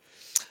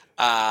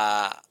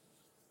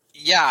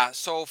 Yeah,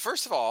 so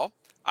first of all,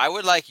 I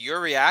would like your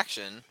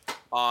reaction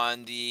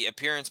on the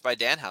appearance by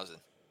Danhausen.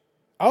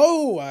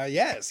 Oh,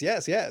 yes.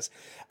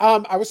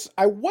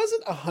 I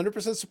wasn't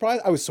 100%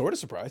 surprised. I was sort of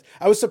surprised.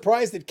 I was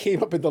surprised it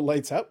came up in the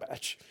Lights Out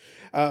match.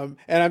 And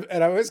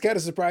I was kind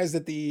of surprised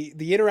that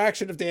the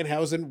interaction of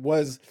Danhausen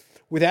was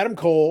with Adam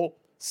Cole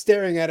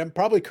staring at him,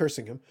 probably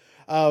cursing him,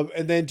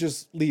 and then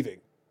just leaving.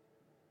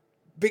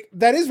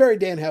 That is very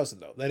Danhausen,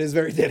 though. That is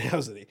very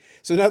Danhausen-y.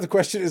 So now the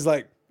question is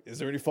like, is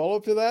there any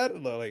follow-up to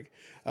that? Like,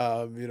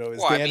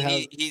 is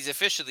Danhausen... he's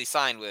officially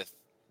signed with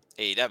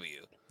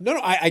AEW. No,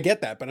 I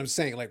get that, but I'm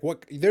saying like,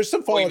 what? There's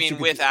some follow-up. You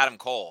mean with Adam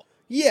Cole?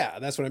 Yeah,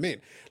 that's what I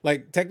mean.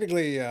 Like,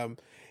 technically,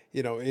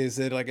 is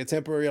it like a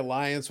temporary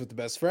alliance with the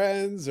best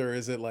friends, or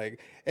is it like?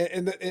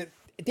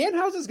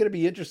 Danhausen is going to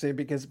be interesting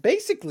because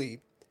basically,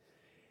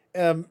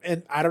 and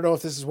I don't know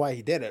if this is why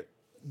he did it.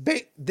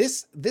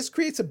 This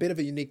creates a bit of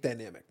a unique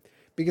dynamic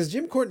because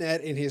Jim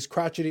Cornette, in his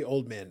crotchety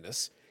old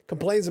manness,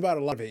 complains about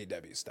a lot of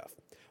AEW stuff,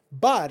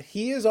 but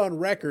he is on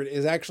record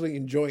as actually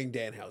enjoying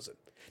Danhausen.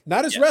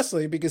 Not his Yeah.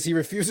 wrestling, because he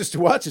refuses to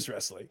watch his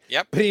wrestling.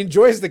 Yep. But he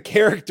enjoys the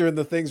character and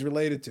the things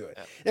related to it.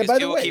 Yep. And Because by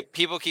the way,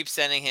 people keep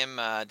sending him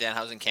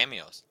Danhausen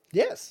cameos.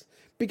 yes,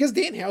 because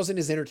Danhausen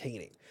is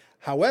entertaining.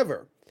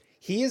 However,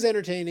 he is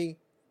entertaining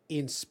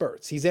in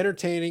spurts. He's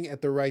entertaining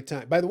at the right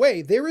time. By the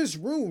way, there is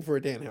room for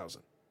a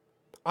Danhausen.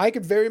 I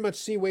could very much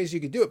see ways you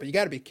could do it, but you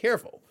got to be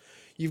careful.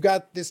 You've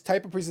got this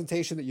type of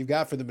presentation that you've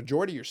got for the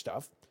majority of your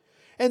stuff,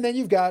 and then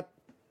you've got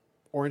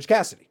Orange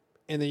Cassidy,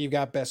 and then you've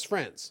got Best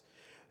Friends,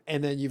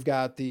 and then you've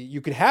got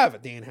you could have a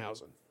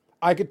Danhausen.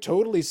 I could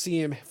totally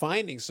see him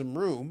finding some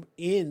room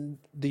in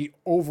the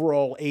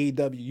overall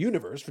AEW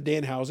universe for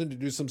Danhausen to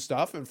do some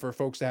stuff and for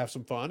folks to have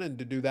some fun and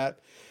to do that.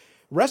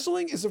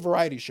 Wrestling is a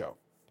variety show.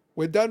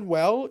 When done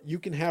well, you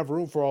can have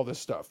room for all this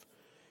stuff.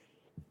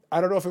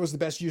 I don't know if it was the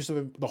best use of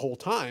him the whole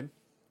time,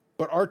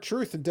 but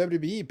R-Truth and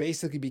WWE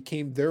basically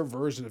became their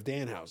version of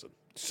Danhausen,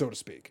 so to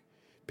speak,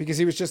 because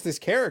he was just this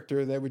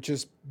character that would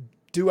just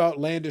do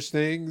outlandish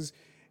things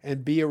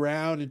and be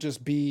around and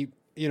just be,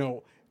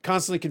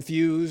 constantly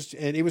confused.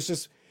 And it was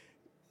just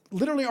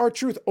literally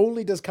R-Truth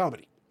only does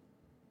comedy.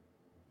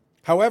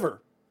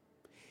 However,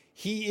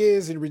 he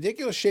is in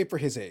ridiculous shape for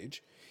his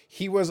age.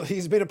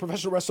 He's been a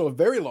professional wrestler a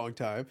very long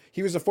time.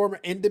 He was a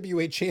former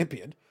NWA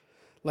champion.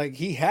 Like,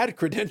 he had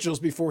credentials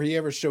before he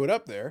ever showed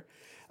up there.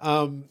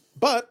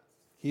 But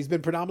he's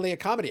been predominantly a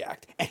comedy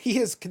act, and he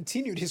has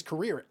continued his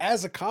career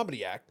as a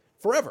comedy act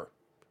forever.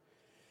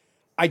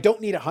 I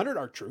don't need 100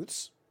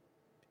 R-Truths.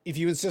 If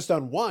you insist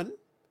on one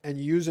and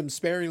you use them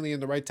sparingly in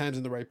the right times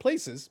and the right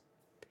places,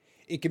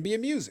 it can be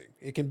amusing.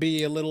 It can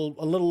be a little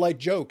light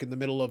joke in the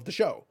middle of the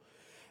show.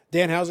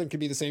 Danhausen could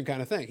be the same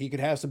kind of thing. He could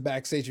have some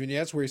backstage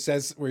vignettes where he's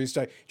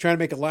trying to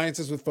make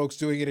alliances with folks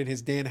doing it in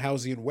his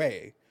Danhausian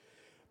way.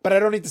 But I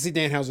don't need to see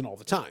Danhausen all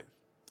the time.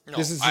 No,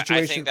 This is a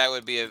situation. I think that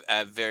would be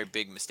a very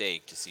big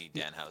mistake to see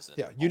Danhausen.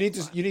 Yeah, you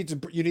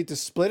need to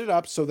split it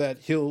up so that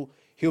he'll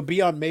be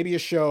on maybe a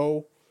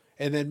show,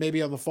 and then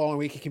maybe on the following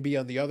week he can be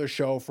on the other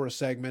show for a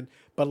segment.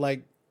 But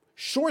like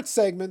short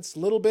segments,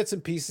 little bits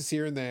and pieces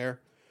here and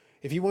there.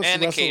 If he wants to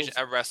wrestle,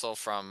 a wrestle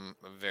from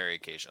very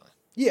occasionally.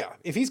 yeah,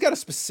 if he's got a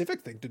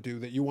specific thing to do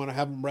that you want to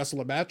have him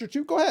wrestle a match or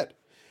two, go ahead.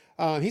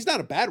 He's not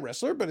a bad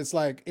wrestler, but it's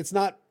like, it's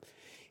not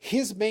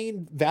his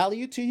main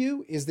value to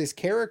you is this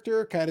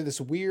character, kind of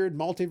this weird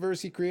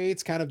multiverse he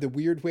creates, kind of the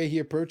weird way he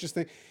approaches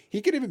things.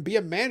 He could even be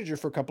a manager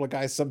for a couple of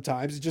guys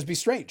sometimes and just be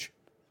strange.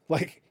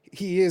 Like,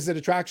 he is an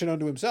attraction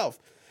unto himself.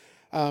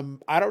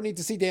 I don't need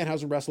to see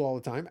Danhausen wrestle all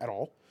the time at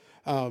all.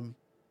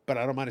 But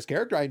I don't mind his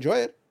character. I enjoy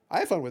it. I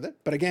have fun with it.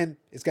 But again,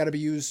 it's got to be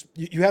used.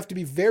 You have to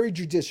be very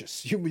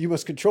judicious. You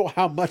must control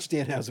how much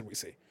Danhausen we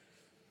see.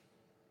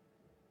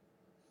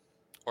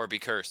 Or be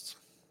cursed.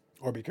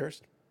 Or be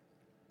cursed.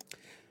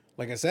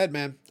 Like I said,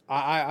 man,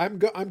 I'm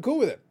cool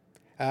with it.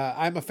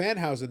 I'm a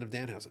fanhausen of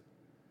Danhausen.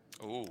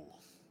 Ooh.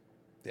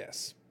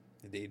 Yes,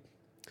 indeed.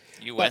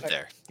 You went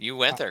there. You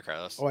went there,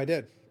 Carlos. Oh, I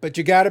did. But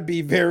you got to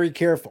be very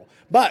careful.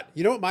 But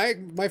you know what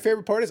my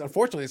favorite part is?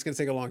 Unfortunately, it's going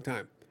to take a long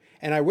time.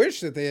 And I wish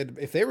that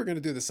if they were going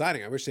to do the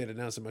signing, I wish they had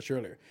announced it much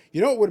earlier.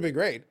 You know what would have been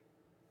great?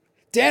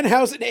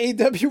 Danhausen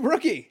AEW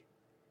rookie.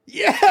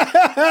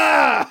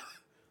 Yeah!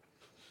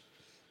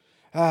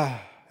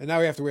 And now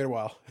we have to wait a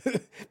while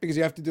because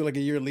you have to do like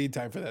a year lead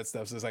time for that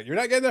stuff. So it's like, you're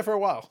not getting that for a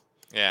while.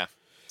 Yeah.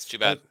 It's too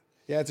bad.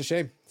 Yeah, it's a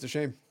shame. It's a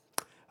shame.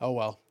 Oh,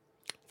 well.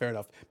 Fair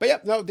enough. But yeah,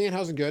 no,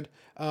 Danhausen good.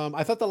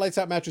 I thought the Lights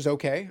Out match was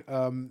okay.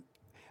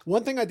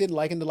 One thing I did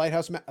like in the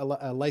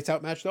Lights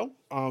Out match, though,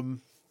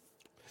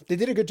 they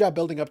did a good job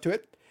building up to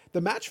it.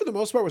 The match, for the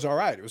most part, was all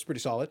right. It was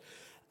pretty solid.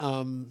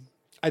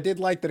 I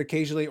did like that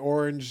occasionally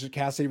Orange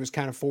Cassidy was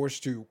kind of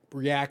forced to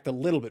react a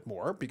little bit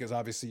more because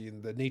obviously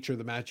in the nature of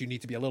the match, you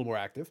need to be a little more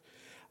active.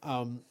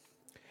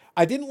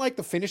 I didn't like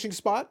the finishing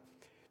spot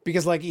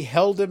because like he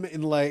held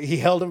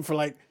him for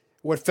like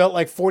what felt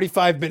like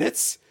 45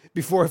 minutes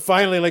before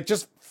finally like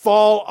just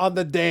fall on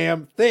the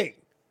damn thing.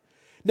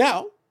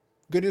 Now,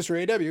 good news for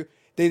AEW,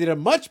 they did a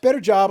much better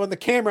job on the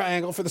camera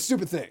angle for the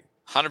stupid thing.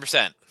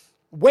 100%.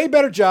 Way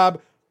better job.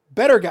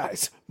 Better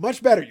guys.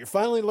 Much better. You're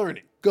finally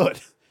learning.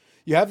 Good.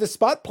 You have the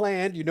spot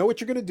planned. You know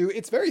what you're going to do.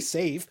 It's very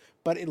safe,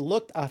 but it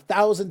looked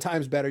 1,000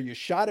 times better. You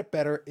shot it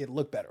better. It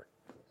looked better.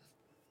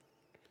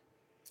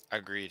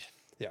 Agreed.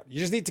 Yeah.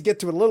 You just need to get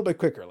to it a little bit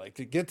quicker. Like,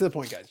 to get to the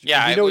point, guys.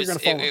 Yeah, you know you're going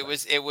to follow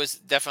it was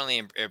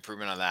definitely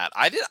improvement on that.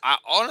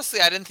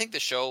 Honestly, I didn't think the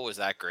show was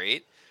that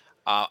great.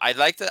 I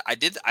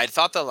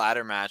thought the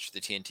ladder match for the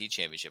TNT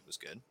Championship was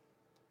good.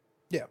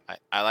 Yeah.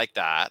 I like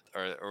that.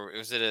 Or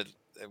was it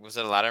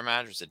a ladder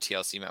match? Or was it a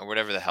TLC match? Or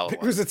whatever the hell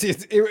it was.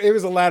 It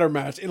was a ladder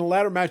match. In a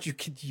ladder match, you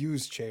could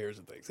use chairs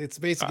and things. It's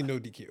basically no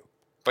DQ.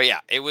 But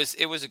yeah, it was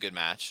a good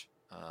match.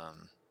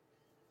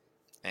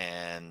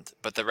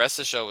 But the rest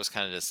of the show was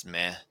kind of just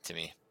meh to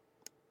me.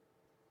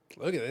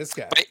 Look at this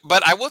guy.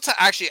 But I will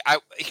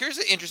here's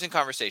an interesting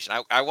conversation.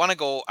 I want to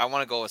go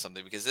with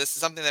something because this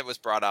is something that was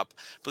brought up,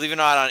 believe it or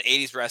not, on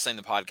 80s Wrestling,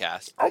 the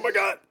podcast. Oh my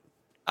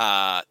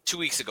God. 2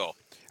 weeks ago.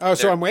 Oh,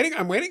 so They're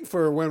I'm waiting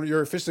for when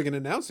you're officially going to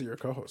announce that you're a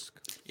co-host.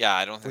 yeah,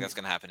 I don't think that's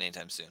gonna happen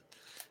anytime soon.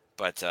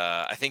 But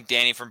I think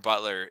Danny from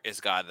Butler has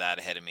got that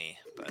ahead of me.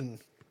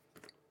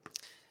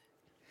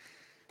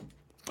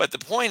 But the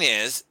point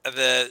is,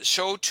 the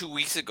show 2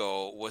 weeks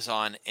ago was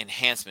on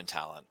enhancement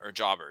talent or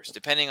jobbers,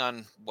 depending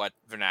on what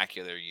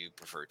vernacular you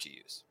prefer to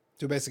use.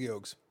 So basically,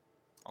 Oaks.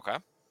 Okay.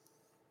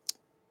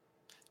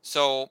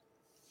 So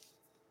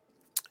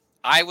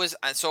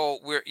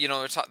we're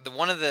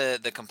one of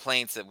the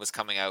complaints that was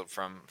coming out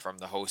from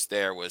the host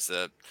there was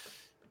that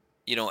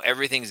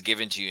everything's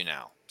given to you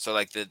now. So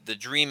like the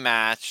dream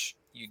match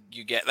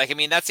you get, like, I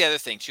mean, that's the other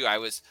thing too. I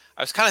was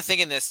kind of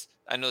thinking this.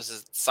 I know this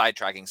is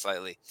sidetracking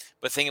slightly,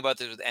 but thinking about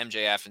this with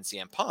MJF and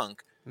CM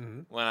Punk,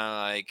 when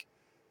I'm like,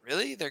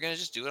 really, they're gonna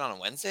just do it on a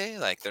Wednesday?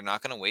 Like, they're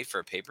not gonna wait for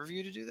a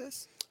pay-per-view to do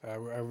this? I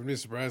would be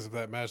surprised if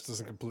that match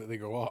doesn't completely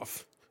go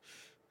off.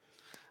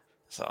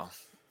 So,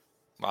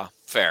 well,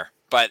 fair,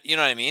 but you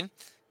know what I mean.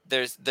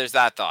 There's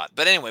that thought.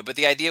 But anyway,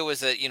 the idea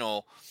was that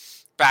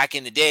back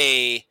in the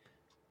day,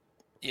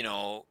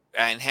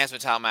 an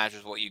enhancement talent match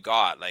was what you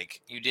got. Like,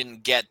 you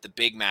didn't get the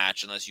big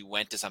match unless you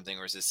went to something,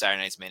 or was a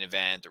Saturday Night's Main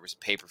Event, or was a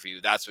pay-per-view.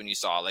 That's when you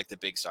saw like the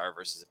big star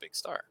versus a big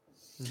star.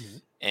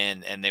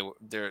 And they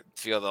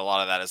feel that a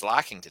lot of that is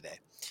lacking today.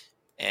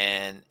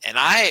 And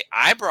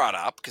I brought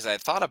up, because I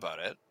thought about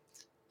it,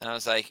 and I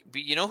was like,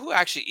 but you know who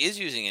actually is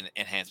using an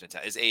enhancement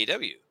talent is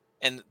AEW.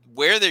 And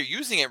where they're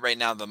using it right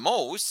now the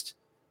most,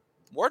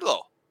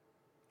 Wardlow.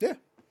 Yeah.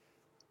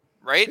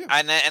 Right? Yeah.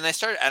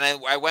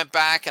 And I went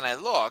back and I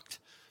looked,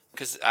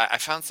 because I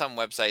found some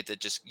website that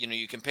just,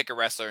 you can pick a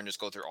wrestler and just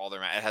go through all their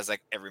matches. It has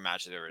like every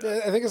match they've ever done.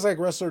 Yeah, I think it's like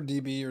Wrestler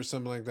DB or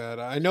something like that.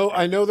 I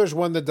know there's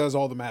one that does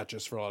all the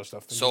matches for a lot of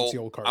stuff. So the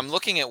old cards. I'm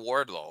looking at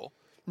Wardlow,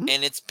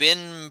 and it's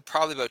been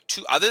probably about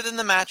two, other than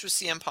the match with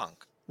CM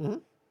Punk,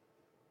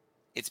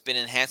 it's been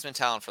enhancement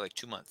talent for like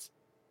 2 months.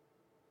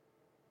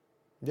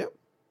 Yep.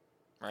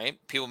 Right?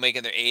 People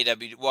making their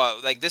AEW. Well,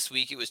 like this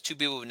week, it was two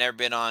people who've never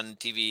been on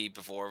TV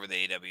before with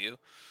AEW.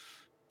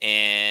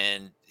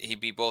 And he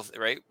beat both,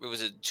 right? It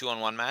was a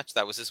 2-on-1 match.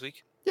 That was this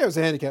week? Yeah, it was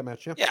a handicap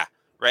match, yeah. Yeah,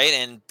 right?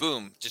 And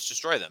boom, just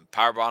destroy them.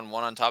 Powerbomb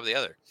one on top of the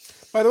other.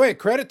 By the way,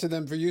 credit to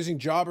them for using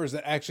jobbers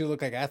that actually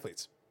look like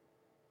athletes.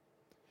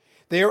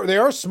 They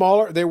are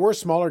smaller. They were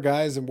smaller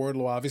guys than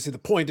Wardlow. Obviously, the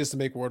point is to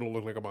make Wardlow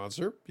look like a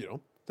monster.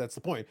 That's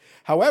the point.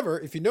 However,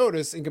 if you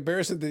notice, in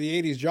comparison to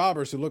the 80s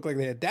jobbers who look like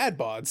they had dad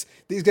bods,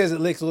 these guys at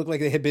least look like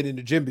they had been in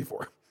the gym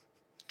before.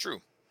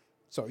 True.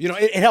 So,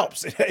 it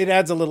helps. It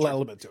adds a little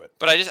element to it.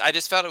 But I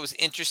just felt it was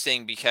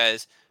interesting,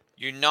 because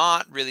you're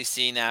not really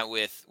seeing that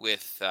with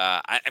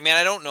I mean,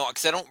 I don't know,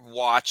 because I don't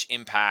watch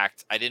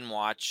Impact. I didn't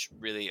watch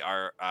really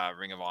our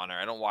Ring of Honor.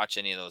 I don't watch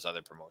any of those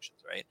other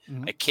promotions, right?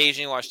 I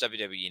occasionally watch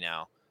WWE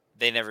now.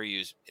 They never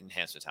use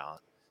enhancement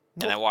talent.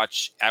 Nope. And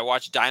I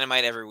watch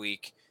Dynamite every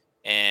week,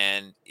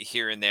 and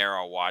here and there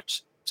I'll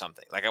watch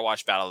something. Like I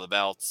watch Battle of the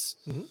Belts.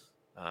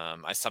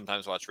 I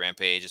sometimes watch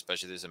Rampage,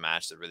 especially if there's a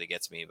match that really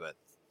gets me, but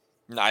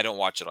no, I don't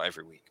watch it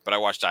every week, but I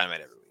watch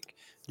Dynamite every week.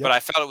 Yep. But I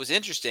felt it was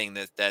interesting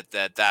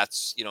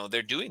that's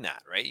they're doing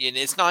that, right? And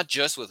it's not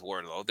just with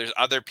Wardlow. There's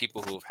other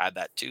people who have had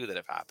that too that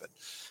have happened.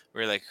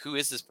 We're like, who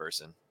is this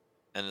person?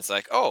 And it's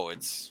like, oh,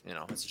 it's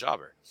it's a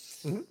jobber.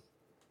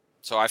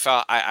 So I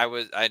felt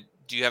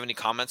do you have any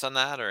comments on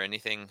that or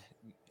anything?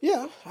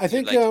 Yeah, I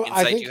think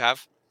insight you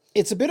have.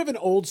 It's a bit of an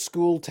old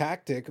school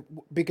tactic,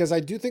 because I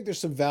do think there's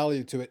some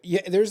value to it. Yeah,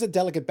 there's a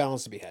delicate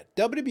balance to be had.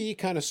 WWE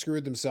kind of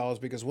screwed themselves,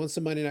 because once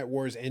the Monday Night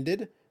Wars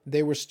ended,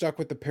 they were stuck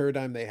with the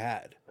paradigm they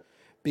had.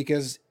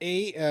 Because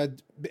and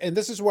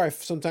this is where I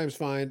sometimes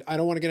find, I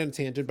don't want to get on a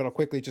tangent, but I'll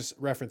quickly just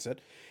reference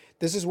it.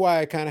 This is why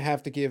I kind of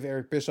have to give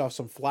Eric Bischoff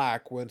some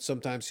flack when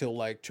sometimes he'll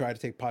like try to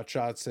take pot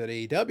shots at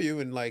AEW,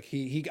 and like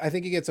I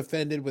think he gets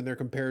offended when they're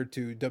compared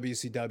to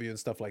WCW and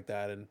stuff like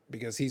that, and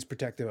because he's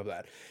protective of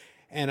that.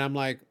 And I'm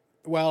like,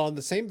 well, in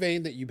the same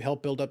vein that you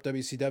helped build up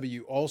WCW,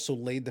 you also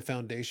laid the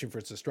foundation for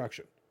its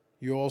destruction.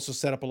 You also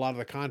set up a lot of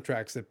the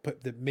contracts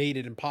that made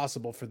it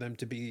impossible for them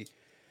to be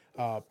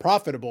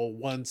profitable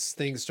once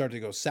things started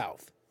to go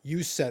south.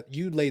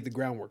 You laid the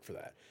groundwork for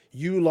that.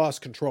 You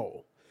lost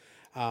control.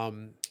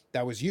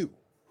 That was you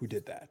who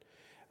did that.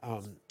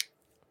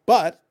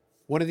 But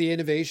one of the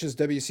innovations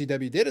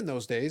WCW did in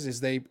those days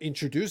is they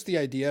introduced the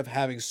idea of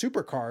having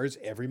supercars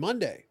every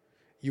Monday.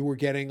 You were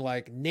getting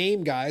like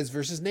name guys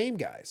versus name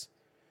guys.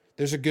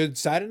 There's a good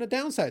side and a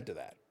downside to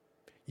that.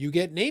 You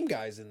get name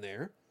guys in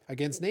there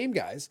against name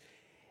guys.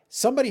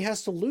 Somebody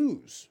has to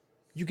lose.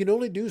 You can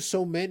only do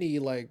so many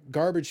like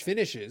garbage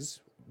finishes.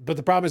 But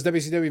the problem is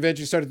WCW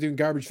eventually started doing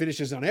garbage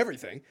finishes on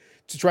everything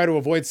to try to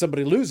avoid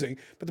somebody losing.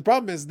 But the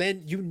problem is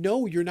then you're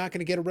not going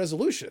to get a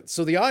resolution.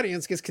 So the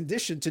audience gets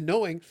conditioned to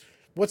knowing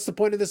what's the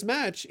point of this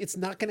match. It's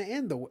not going to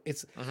end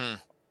it's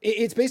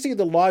basically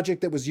the logic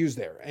that was used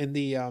there. And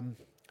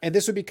and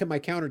this would become my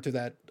counter to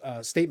that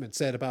statement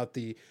said about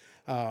the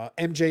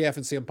MJF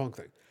and CM Punk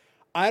thing.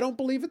 I don't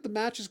believe that the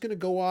match is going to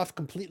go off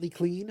completely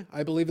clean.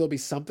 I believe there'll be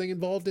something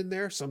involved in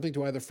there, something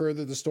to either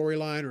further the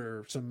storyline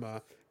or some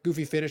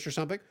goofy finish or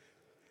something.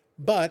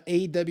 But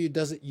AEW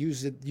doesn't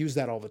use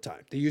that all the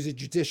time. They use it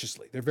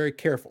judiciously. They're very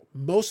careful.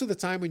 Most of the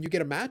time when you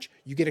get a match,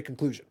 you get a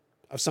conclusion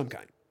of some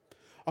kind.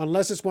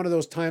 Unless it's one of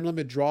those time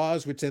limit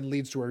draws, which then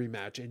leads to a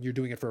rematch, and you're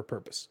doing it for a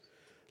purpose.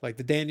 Like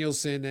the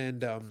Danielson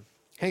and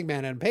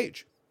Hangman and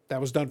Page.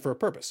 That was done for a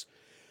purpose.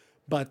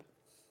 But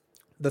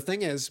the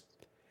thing is,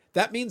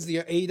 that means the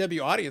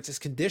AEW audience is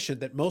conditioned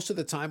that most of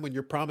the time when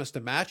you're promised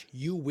a match,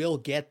 you will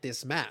get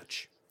this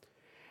match.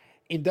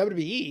 In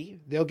WWE,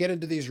 they'll get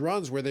into these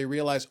runs where they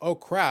realize, oh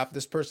crap,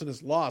 this person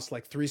has lost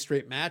like 3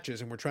 straight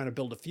matches and we're trying to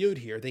build a feud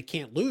here. They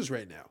can't lose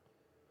right now,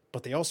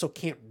 but they also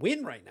can't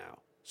win right now.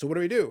 So what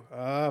do?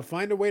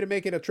 Find a way to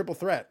make it a triple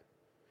threat.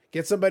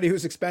 Get somebody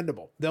who's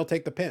expendable. They'll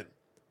take the pin.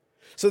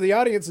 So the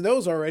audience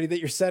knows already that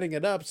you're setting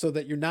it up so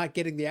that you're not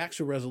getting the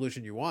actual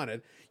resolution you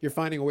wanted. You're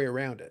finding a way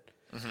around it.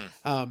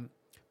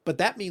 But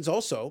that means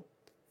also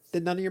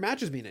that none of your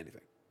matches mean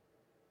anything.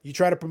 You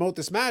try to promote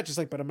this match, it's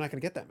like, but I'm not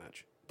going to get that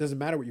match. It doesn't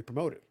matter what you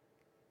promoted.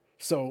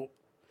 So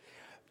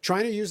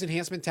trying to use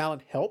enhancement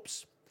talent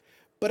helps,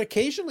 but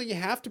occasionally you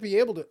have to be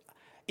able to,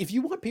 if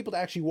you want people to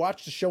actually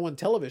watch the show on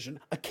television,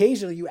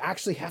 occasionally you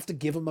actually have to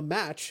give them a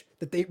match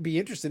that they'd be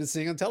interested in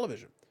seeing on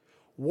television.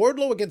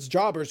 Wardlow against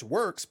Jobbers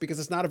works because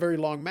it's not a very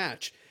long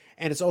match,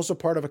 and it's also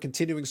part of a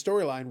continuing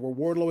storyline where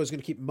Wardlow is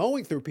going to keep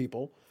mowing through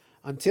people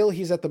until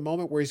he's at the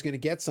moment where he's going to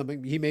get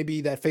something. He may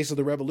be that Face of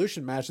the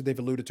Revolution match that they've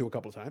alluded to a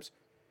couple of times.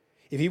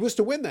 If he was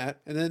to win that,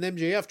 and then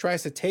MJF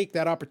tries to take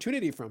that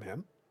opportunity from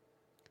him,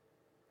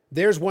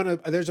 there's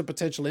a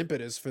potential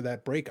impetus for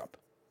that breakup.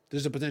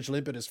 There's a potential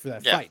impetus for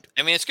that fight.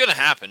 I mean, it's going to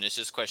happen. It's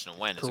just a question of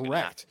when.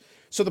 Correct.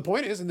 So the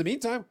point is, in the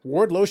meantime,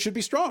 Wardlow should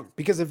be strong,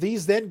 because if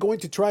he's then going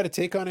to try to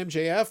take on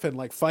MJF and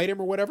like fight him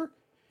or whatever,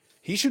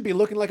 he should be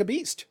looking like a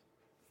beast.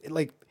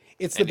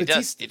 It's the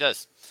Batista. He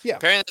does. Yeah.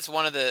 Apparently, that's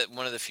one of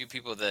the few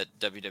people that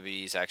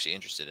WWE is actually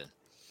interested in.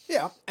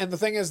 Yeah, and the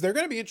thing is, they're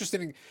going to be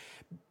interested in.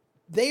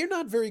 They are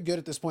not very good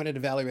at this point at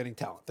evaluating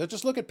talent. They'll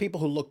just look at people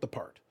who look the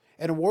part.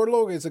 And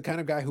Wardlow is the kind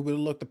of guy who would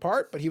look the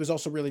part, but he was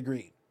also really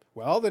green.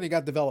 Well, then he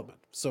got development.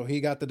 So he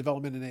got the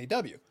development in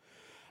AEW.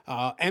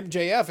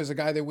 MJF is a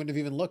guy they wouldn't have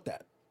even looked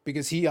at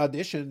because he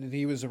auditioned and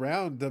he was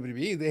around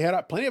WWE. They had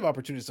plenty of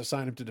opportunities to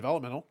sign him to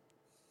developmental.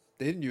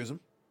 They didn't use him.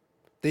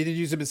 They did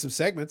use him in some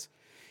segments.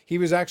 He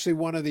was actually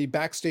one of the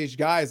backstage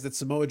guys that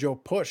Samoa Joe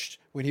pushed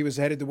when he was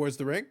headed towards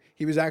the ring.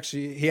 He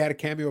had a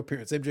cameo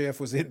appearance.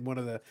 MJF was in one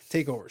of the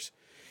takeovers.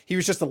 He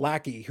was just a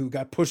lackey who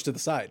got pushed to the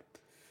side.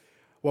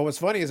 Well, what's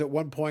funny is at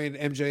one point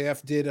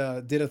MJF did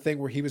a thing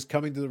where he was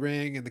coming to the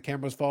ring and the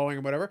camera was following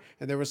him, whatever,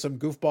 and there was some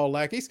goofball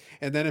lackeys,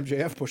 and then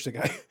MJF pushed the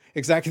guy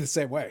exactly the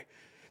same way.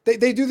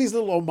 They do these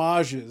little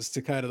homages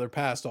to kind of their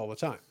past all the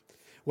time.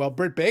 Well,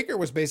 Britt Baker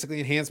was basically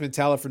enhancement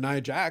talent for Nia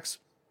Jax.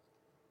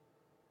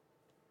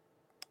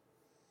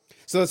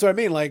 So that's what I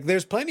mean. Like,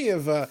 there's plenty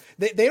of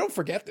they don't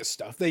forget this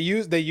stuff. They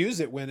use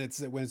it when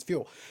it's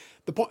fuel.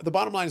 The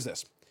bottom line is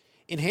this: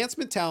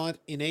 enhancement talent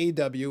in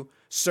AEW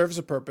serves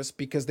a purpose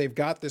because they've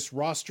got this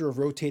roster of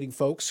rotating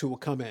folks who will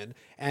come in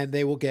and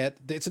they will get.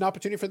 It's an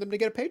opportunity for them to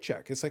get a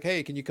paycheck. It's like,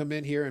 hey, can you come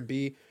in here and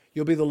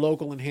you'll be the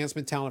local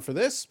enhancement talent for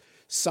this.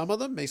 Some of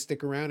them may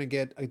stick around and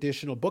get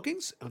additional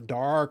bookings on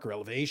Dark or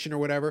Elevation or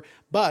whatever.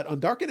 But on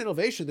Dark and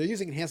Elevation, they're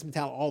using enhancement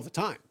talent all the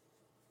time.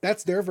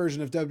 That's their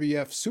version of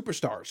WWF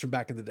superstars from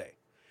back in the day.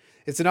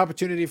 It's an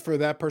opportunity for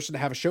that person to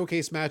have a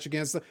showcase match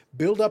against them,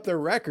 build up their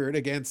record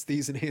against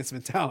these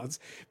enhancement talents,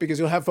 because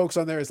you'll have folks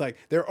on there. It's like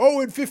they're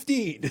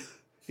 0-15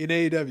 in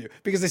AEW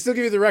because they still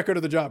give you the record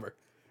of the jobber.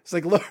 It's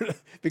like, Lord,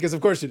 because of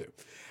course you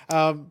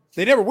do.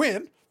 They never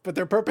win, but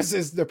their purpose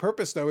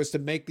though is to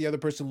make the other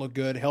person look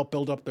good, help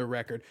build up their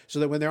record, so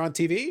that when they're on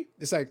TV,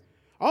 it's like,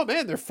 oh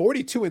man, they're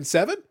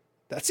 42-7.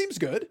 That seems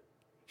good.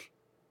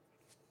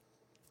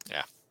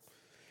 Yeah.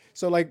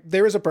 So, like,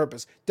 there is a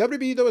purpose.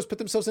 WWE, though, has put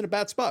themselves in a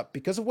bad spot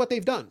because of what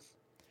they've done.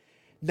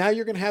 Now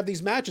you're going to have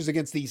these matches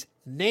against these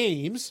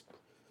names,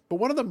 but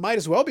one of them might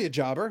as well be a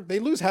jobber. They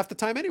lose half the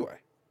time anyway.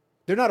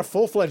 They're not a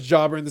full-fledged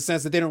jobber in the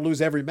sense that they don't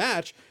lose every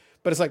match,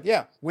 but it's like,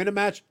 yeah, win a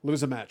match,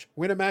 lose a match.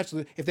 Win a match.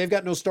 If they've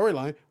got no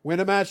storyline, win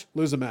a match,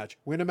 lose a match.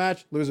 Win a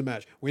match, lose a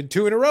match. Win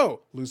 2 in a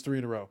row, lose 3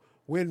 in a row.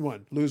 Win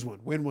 1, lose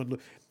 1. Win 1,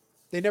 lose.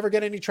 They never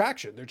get any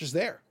traction. They're just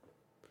there.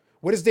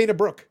 What is Dana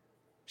Brooke?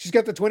 She's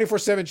got the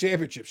 24/7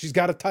 championship. She's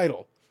got a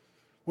title.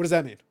 What does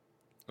that mean?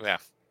 Yeah.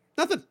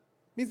 Nothing. It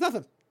means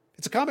nothing.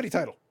 It's a comedy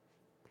title.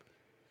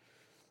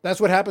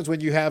 That's what happens when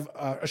you have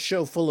a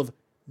show full of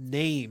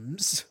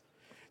names.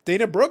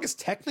 Dana Brooke is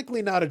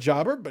technically not a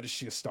jobber, but is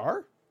she a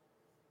star?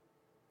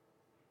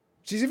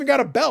 She's even got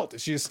a belt.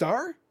 Is she a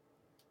star?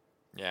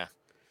 Yeah.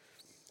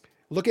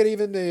 Look at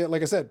even the,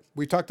 like I said,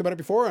 we talked about it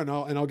before, and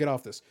I'll get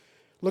off this.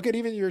 Look at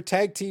even your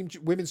tag team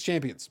women's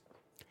champions.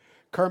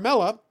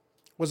 Carmella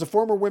was a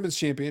former women's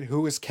champion who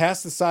was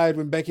cast aside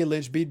when Becky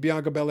Lynch beat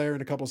Bianca Belair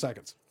in a couple of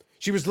seconds.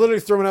 She was literally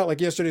thrown out like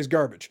yesterday's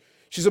garbage.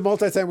 She's a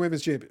multi-time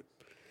women's champion.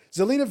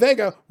 Zelina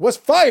Vega was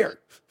fired.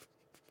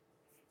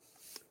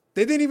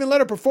 They didn't even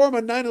let her perform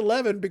on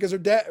 9/11 because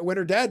when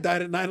her dad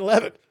died at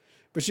 9/11.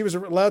 But she was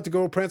allowed to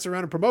go prance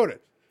around and promote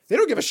it. They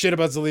don't give a shit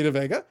about Zelina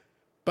Vega.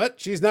 But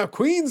she's now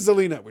Queen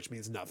Zelina, which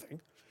means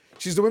nothing.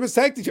 She's the women's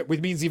tag team champ,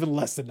 which means even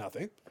less than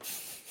nothing.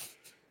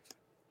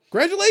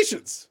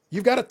 Congratulations.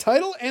 You've got a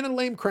title and a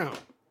lame crown.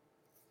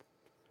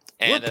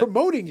 And we're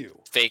promoting you.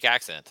 Fake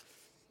accent.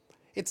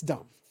 It's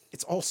dumb.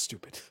 It's all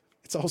stupid.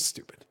 It's all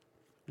stupid.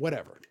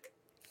 Whatever.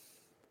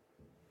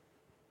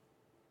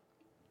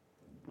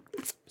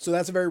 So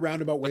that's a very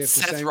roundabout way of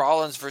Seth saying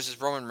Rollins versus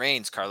Roman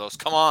Reigns, Carlos.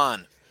 Come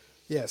on.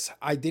 Yes,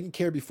 I didn't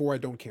care before. I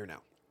don't care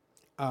now.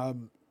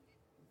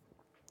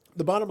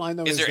 The bottom line,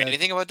 though, is there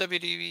anything about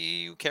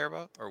WWE you care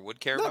about or would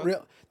care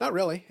about? Not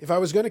really. If I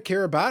was going to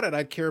care about it,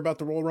 I'd care about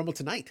the Royal Rumble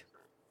tonight.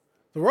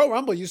 The Royal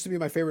Rumble used to be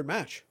my favorite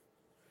match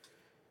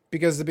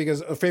because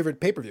a favorite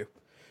pay-per-view,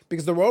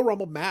 because the Royal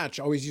Rumble match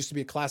always used to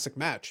be a classic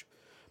match.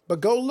 But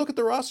go look at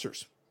the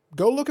rosters.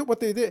 Go look at what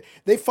they did.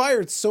 They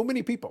fired so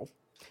many people.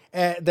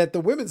 That the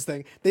women's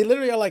thing, they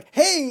literally are like,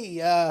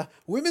 hey,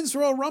 women's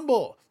Royal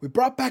Rumble. We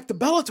brought back the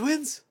Bella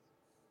Twins.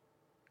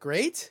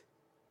 Great.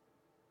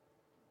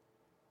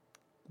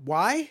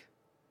 Why?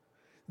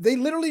 They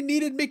literally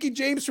needed Mickie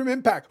James from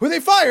Impact, who they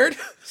fired.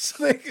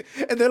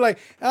 And they're like,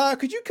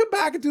 could you come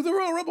back and do the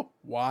Royal Rumble?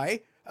 Why?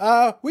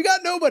 We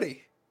got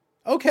nobody.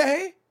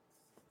 Okay.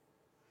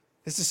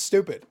 This is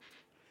stupid.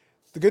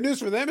 The good news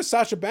for them is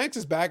Sasha Banks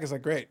is back. It's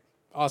like, great.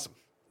 Awesome.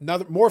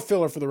 More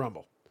filler for the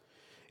Rumble.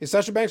 Is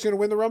Sasha Banks going to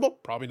win the Rumble?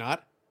 Probably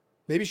not.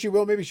 Maybe she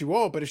will, maybe she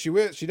won't. But if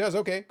she does,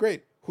 okay,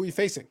 great. Who are you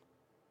facing?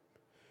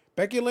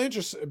 Becky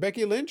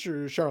Lynch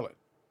or Charlotte?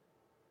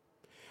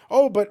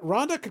 Oh, but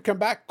Ronda could come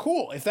back.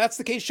 Cool. If that's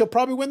the case, she'll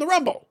probably win the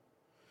Rumble.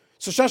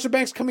 So Sasha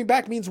Banks coming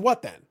back means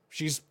what then?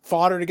 She's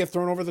fodder to get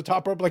thrown over the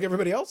top rope like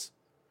everybody else?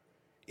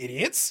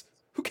 Idiots.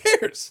 Who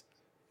cares?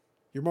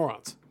 You're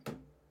morons.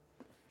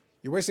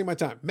 You're wasting my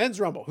time. Men's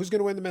Rumble. Who's going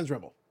to win the Men's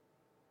Rumble?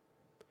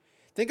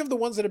 Think of the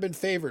ones that have been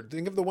favored.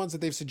 Think of the ones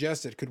that they've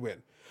suggested could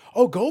win.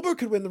 Oh, Goldberg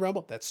could win the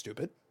Rumble. That's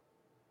stupid.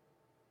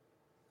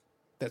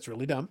 That's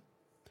really dumb.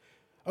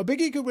 Oh, Big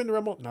E could win the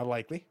Rumble. Not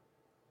likely.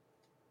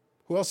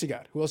 Who else you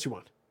got? Who else you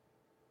want?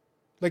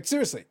 Like,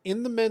 seriously,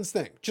 in the men's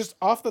thing, just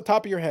off the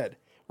top of your head,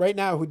 right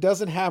now, who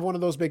doesn't have one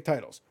of those big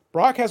titles?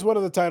 Brock has one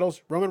of the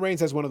titles. Roman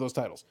Reigns has one of those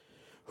titles.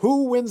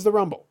 Who wins the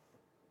Rumble?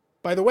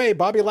 By the way,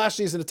 Bobby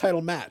Lashley is in a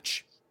title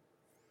match.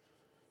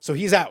 So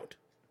he's out.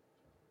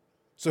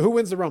 So who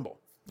wins the Rumble?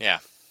 Yeah.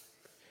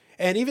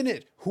 And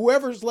even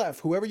whoever's left,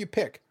 whoever you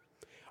pick,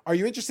 are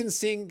you interested in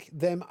seeing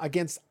them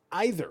against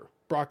either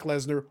Brock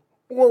Lesnar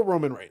or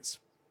Roman Reigns?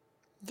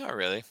 Not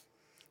really.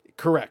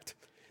 Correct.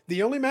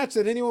 The only match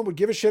that anyone would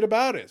give a shit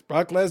about is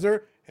Brock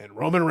Lesnar and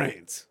Roman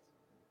Reigns.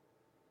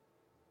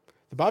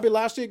 The Bobby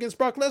Lashley against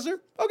Brock Lesnar?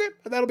 Okay,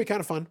 that'll be kind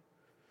of fun.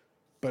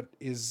 But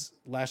is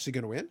Lashley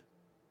going to win?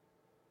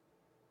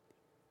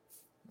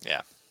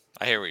 Yeah,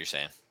 I hear what you're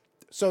saying.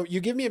 So you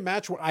give me a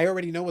match where I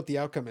already know what the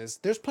outcome is.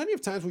 There's plenty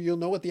of times where you'll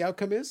know what the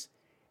outcome is,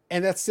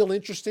 and that's still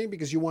interesting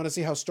because you want to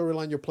see how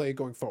storyline you'll play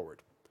going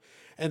forward.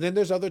 And then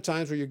there's other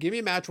times where you give me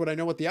a match where I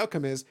know what the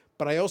outcome is,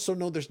 but I also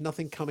know there's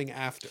nothing coming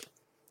after.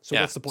 So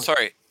what's the point?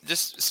 Sorry,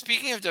 just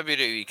speaking of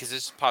WWE, because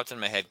this popped in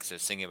my head because I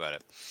was thinking about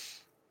it.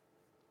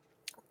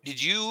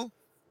 Did you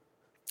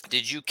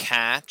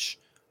catch,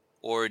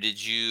 or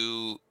did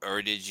you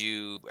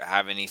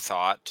have any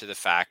thought to the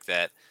fact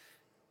that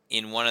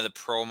in one of the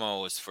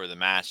promos for the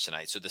match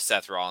tonight, so the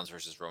Seth Rollins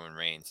versus Roman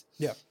Reigns,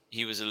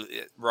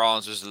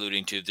 Rollins was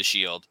alluding to the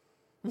Shield.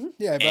 Mm-hmm.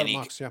 Yeah, about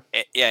Mox.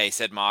 Yeah, he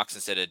said Mox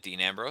instead of Dean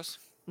Ambrose.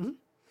 Mm-hmm.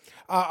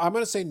 I'm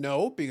going to say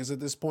no because at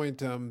this point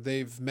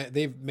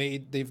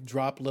they've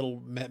dropped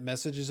little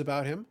messages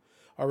about him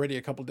already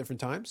a couple different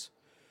times.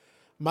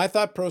 My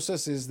thought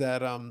process is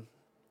that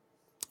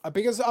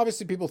because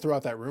obviously people threw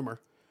out that rumor,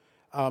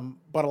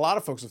 but a lot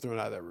of folks have thrown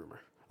out that rumor.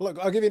 Look,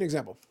 I'll give you an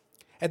example.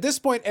 At this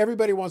point,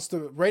 everybody wants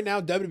to. Right now,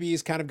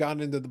 WWE's kind of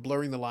gotten into the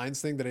blurring the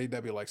lines thing that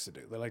AEW likes to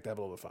do. They like to have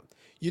a little bit of fun.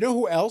 You know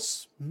who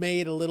else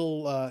made a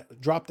little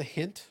dropped a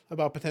hint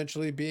about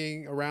potentially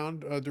being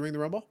around during the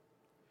Rumble?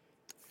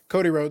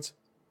 Cody Rhodes.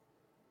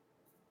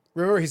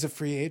 Remember, he's a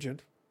free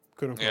agent,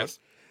 quote unquote.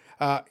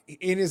 Yes.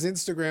 In his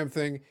Instagram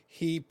thing,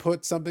 he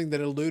put something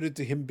that alluded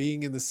to him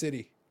being in the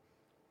city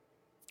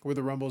where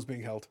the Rumble is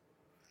being held.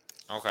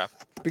 Okay.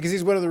 Because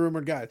he's one of the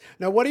rumored guys.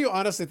 Now, what do you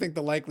honestly think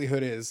the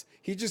likelihood is?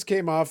 He just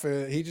came off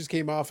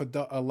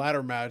a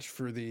ladder match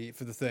for the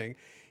thing.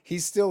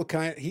 He's still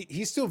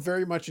he's still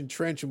very much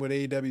entrenched in what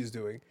AEW is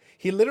doing.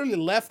 He literally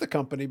left the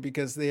company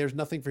because there's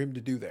nothing for him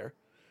to do there.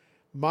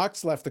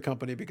 Mox left the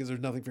company because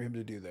there's nothing for him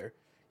to do there.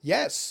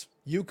 Yes,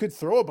 you could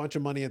throw a bunch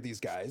of money at these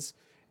guys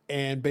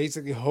and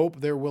basically hope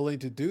they're willing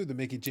to do the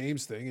Mickie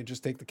James thing and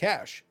just take the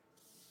cash.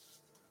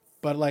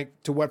 But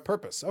like, to what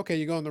purpose? Okay,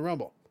 you go in the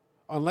Rumble.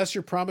 Unless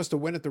you're promised to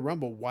win at the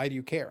Rumble, why do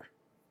you care?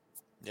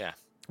 Yeah.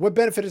 What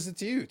benefit is it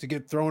to you to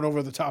get thrown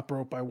over the top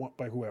rope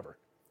by whoever?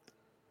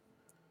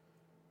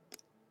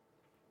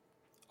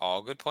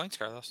 All good points,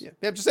 Carlos. Yeah,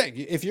 I'm just saying,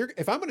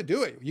 if I'm going to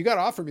do it, you got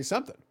to offer me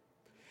something.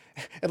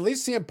 At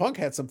least CM Punk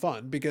had some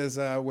fun because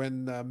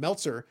when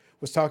Meltzer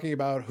was talking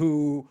about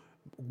who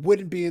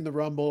wouldn't be in the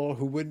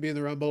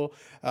Rumble,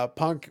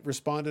 Punk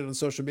responded on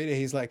social media.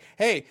 He's like,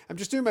 "Hey, I'm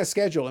just doing my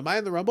schedule. Am I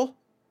in the Rumble?"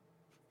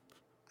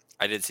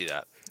 I did see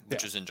that,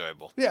 which Yeah. was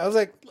enjoyable. Yeah, I was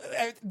like,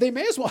 they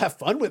may as well have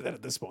fun with it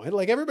at this point.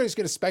 Like, everybody's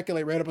going to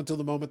speculate right up until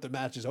the moment the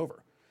match is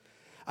over.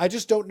 I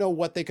just don't know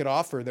what they could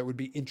offer that would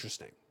be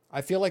interesting.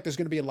 I feel like there's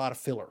going to be a lot of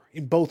filler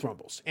in both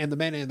Rumbles, and the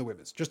men and the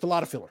women's. Just a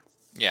lot of filler.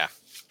 Yeah.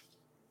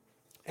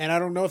 And I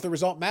don't know if the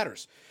result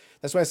matters.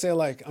 That's why I say,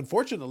 like,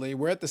 unfortunately,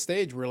 we're at the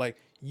stage where, like,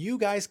 you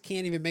guys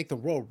can't even make the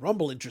Royal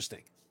Rumble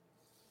interesting.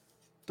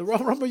 The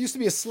Royal Rumble used to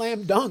be a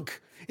slam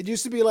dunk. It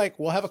used to be like,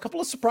 we'll have a couple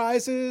of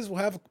surprises.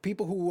 We'll have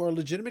people who are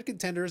legitimate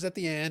contenders at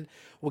the end.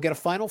 We'll get a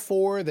final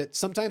four that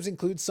sometimes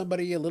includes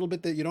somebody a little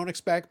bit that you don't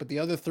expect, but the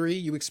other three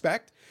you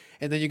expect.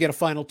 And then you get a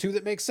final two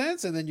that makes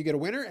sense. And then you get a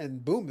winner,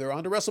 and boom, they're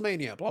on to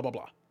WrestleMania, blah, blah,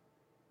 blah.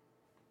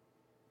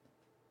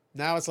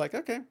 Now it's like,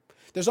 okay,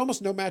 there's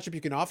almost no matchup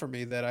you can offer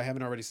me that I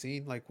haven't already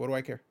seen. Like, what do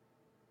I care?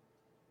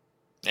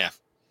 Yeah.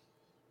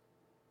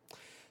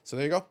 So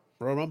there you go,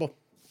 Royal Rumble.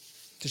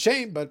 It's a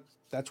shame, but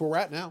that's where we're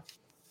at now.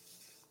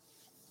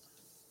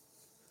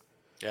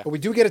 Yeah. But we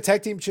do get a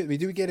tag team. We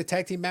do get a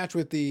tag team match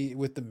with the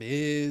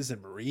Miz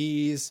and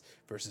Maryse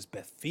versus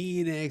Beth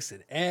Phoenix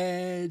and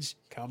Edge.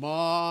 Come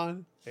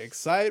on,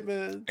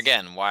 excitement!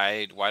 Again,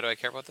 why do I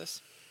care about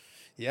this?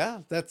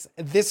 Yeah,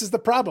 this is the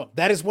problem.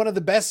 That is one of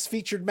the best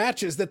featured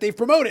matches that they've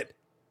promoted.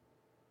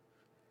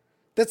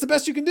 That's the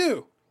best you can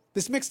do.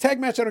 This mixed tag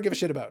match, I don't give a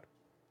shit about.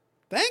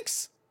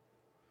 Thanks.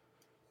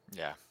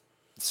 Yeah,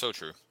 it's so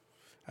true.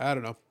 I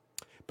don't know,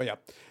 but yeah.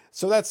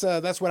 So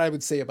that's what I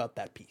would say about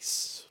that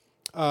piece.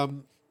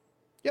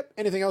 Yep.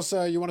 Anything else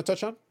you want to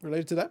touch on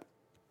related to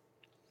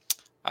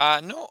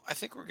that? No, I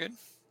think we're good.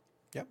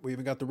 Yep. We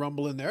even got the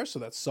Rumble in there, so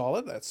that's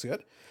solid. That's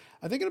good.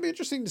 I think it'll be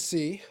interesting to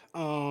see.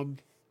 I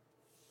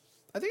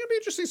think it'll be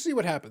interesting to see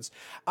what happens.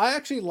 I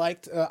actually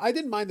liked. I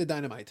didn't mind the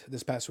Dynamite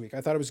this past week.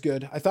 I thought it was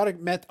good. I thought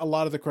it met a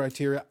lot of the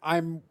criteria.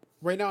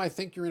 Right now, I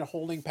think you're in a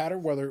holding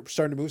pattern where they're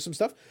starting to move some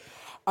stuff.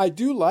 I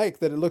do like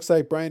that it looks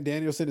like Bryan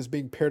Danielson is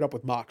being paired up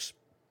with Mox.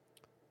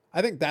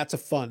 I think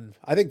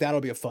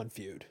that'll be a fun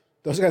feud.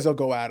 Those guys will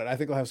go at it. I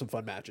think they'll have some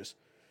fun matches.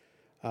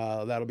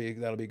 That'll be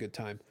a good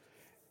time.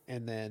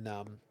 And then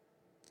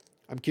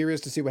I'm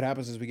curious to see what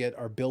happens as we get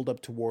our build up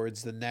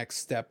towards the next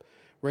step.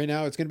 Right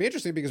now, it's going to be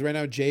interesting because right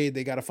now Jade,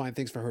 they got to find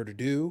things for her to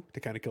do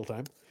to kind of kill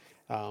time,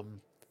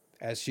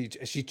 as she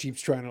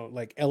keeps trying to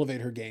like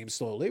elevate her game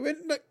slowly.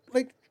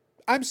 Like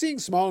I'm seeing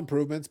small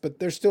improvements, but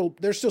there's still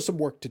some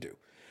work to do.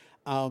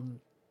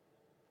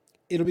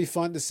 It'll be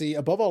fun to see.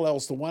 Above all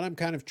else, the one I'm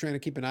kind of trying to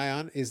keep an eye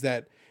on is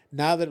that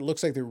now that it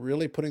looks like they're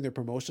really putting their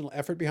promotional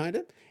effort behind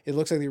it, it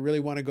looks like they really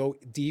want to go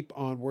deep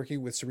on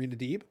working with Serena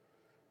Deeb,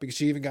 because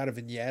she even got a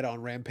vignette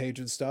on Rampage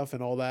and stuff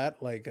and all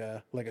that, like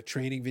a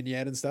training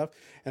vignette and stuff.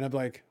 And I'm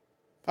like,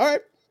 all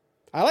right,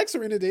 I like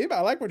Serena Deeb. I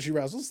like when she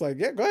wrestles. Like,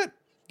 yeah, go ahead.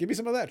 Give me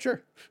some of that.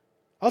 Sure.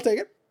 I'll take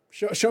it.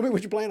 Show me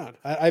what you plan on.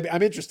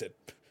 I'm interested.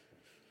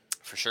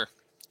 For sure.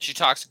 She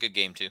talks a good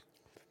game too.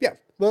 Yeah.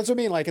 Well, that's what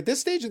I mean. Like at this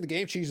stage in the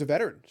game, she's a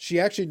veteran. She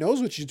actually knows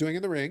what she's doing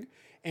in the ring.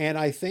 And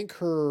I think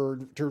her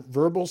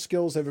verbal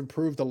skills have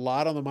improved a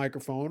lot on the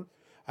microphone.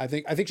 I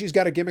think she's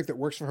got a gimmick that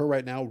works for her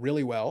right now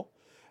really well.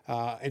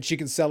 And she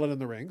can sell it in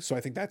the ring. So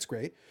I think that's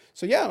great.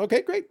 So yeah,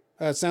 okay, great.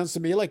 Sounds to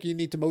me like you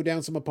need to mow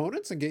down some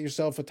opponents and get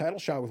yourself a title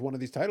shot with one of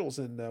these titles,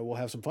 and we'll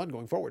have some fun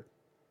going forward.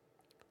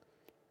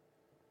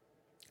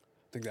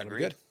 I think that'll be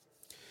good.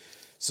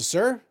 So,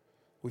 sir,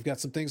 we've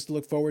got some things to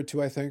look forward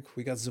to, I think.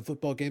 We got some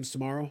football games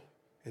tomorrow.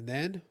 And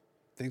then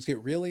things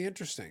get really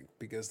interesting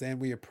because then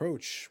we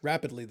approach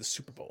rapidly the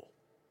Super Bowl.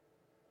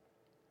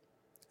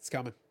 It's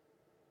coming.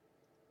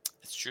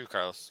 It's true,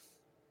 Carlos.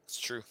 It's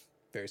true.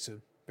 Very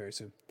soon. Very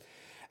soon.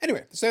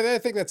 Anyway, so I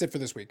think that's it for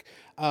this week.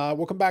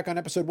 We'll come back on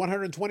episode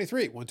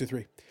 123. 123.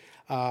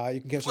 You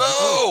can catch us.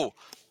 Whoa!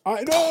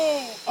 I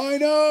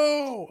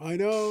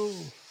know.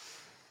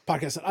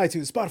 Podcast on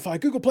iTunes, Spotify,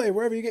 Google Play,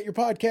 wherever you get your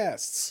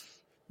podcasts.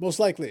 Most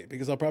likely,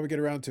 because I'll probably get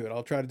around to it.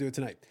 I'll try to do it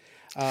tonight.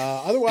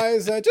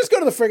 Otherwise, just go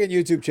to the friggin'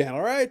 YouTube channel,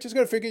 all right? Just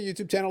go to the friggin'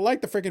 YouTube channel,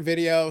 like the friggin'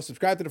 video,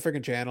 subscribe to the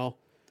friggin' channel,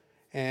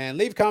 and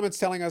leave comments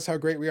telling us how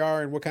great we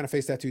are and what kind of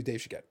face tattoo Dave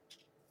should get.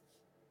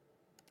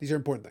 These are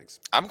important things.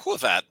 I'm cool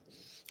with that.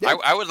 Yeah.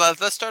 I would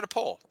let's start a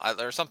poll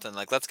or something.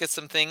 Like, let's get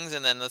some things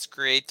and then let's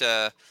create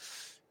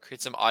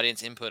some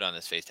audience input on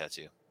this face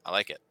tattoo. I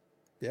like it.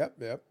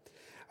 Yep.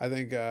 I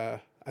think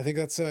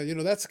that's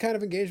that's the kind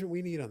of engagement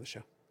we need on the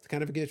show. It's the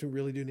kind of engagement we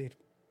really do need.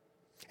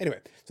 Anyway,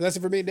 so that's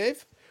it for me and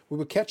Dave. We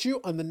will catch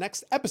you on the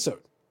next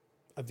episode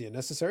of the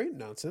Unnecessary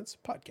Nonsense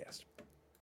Podcast.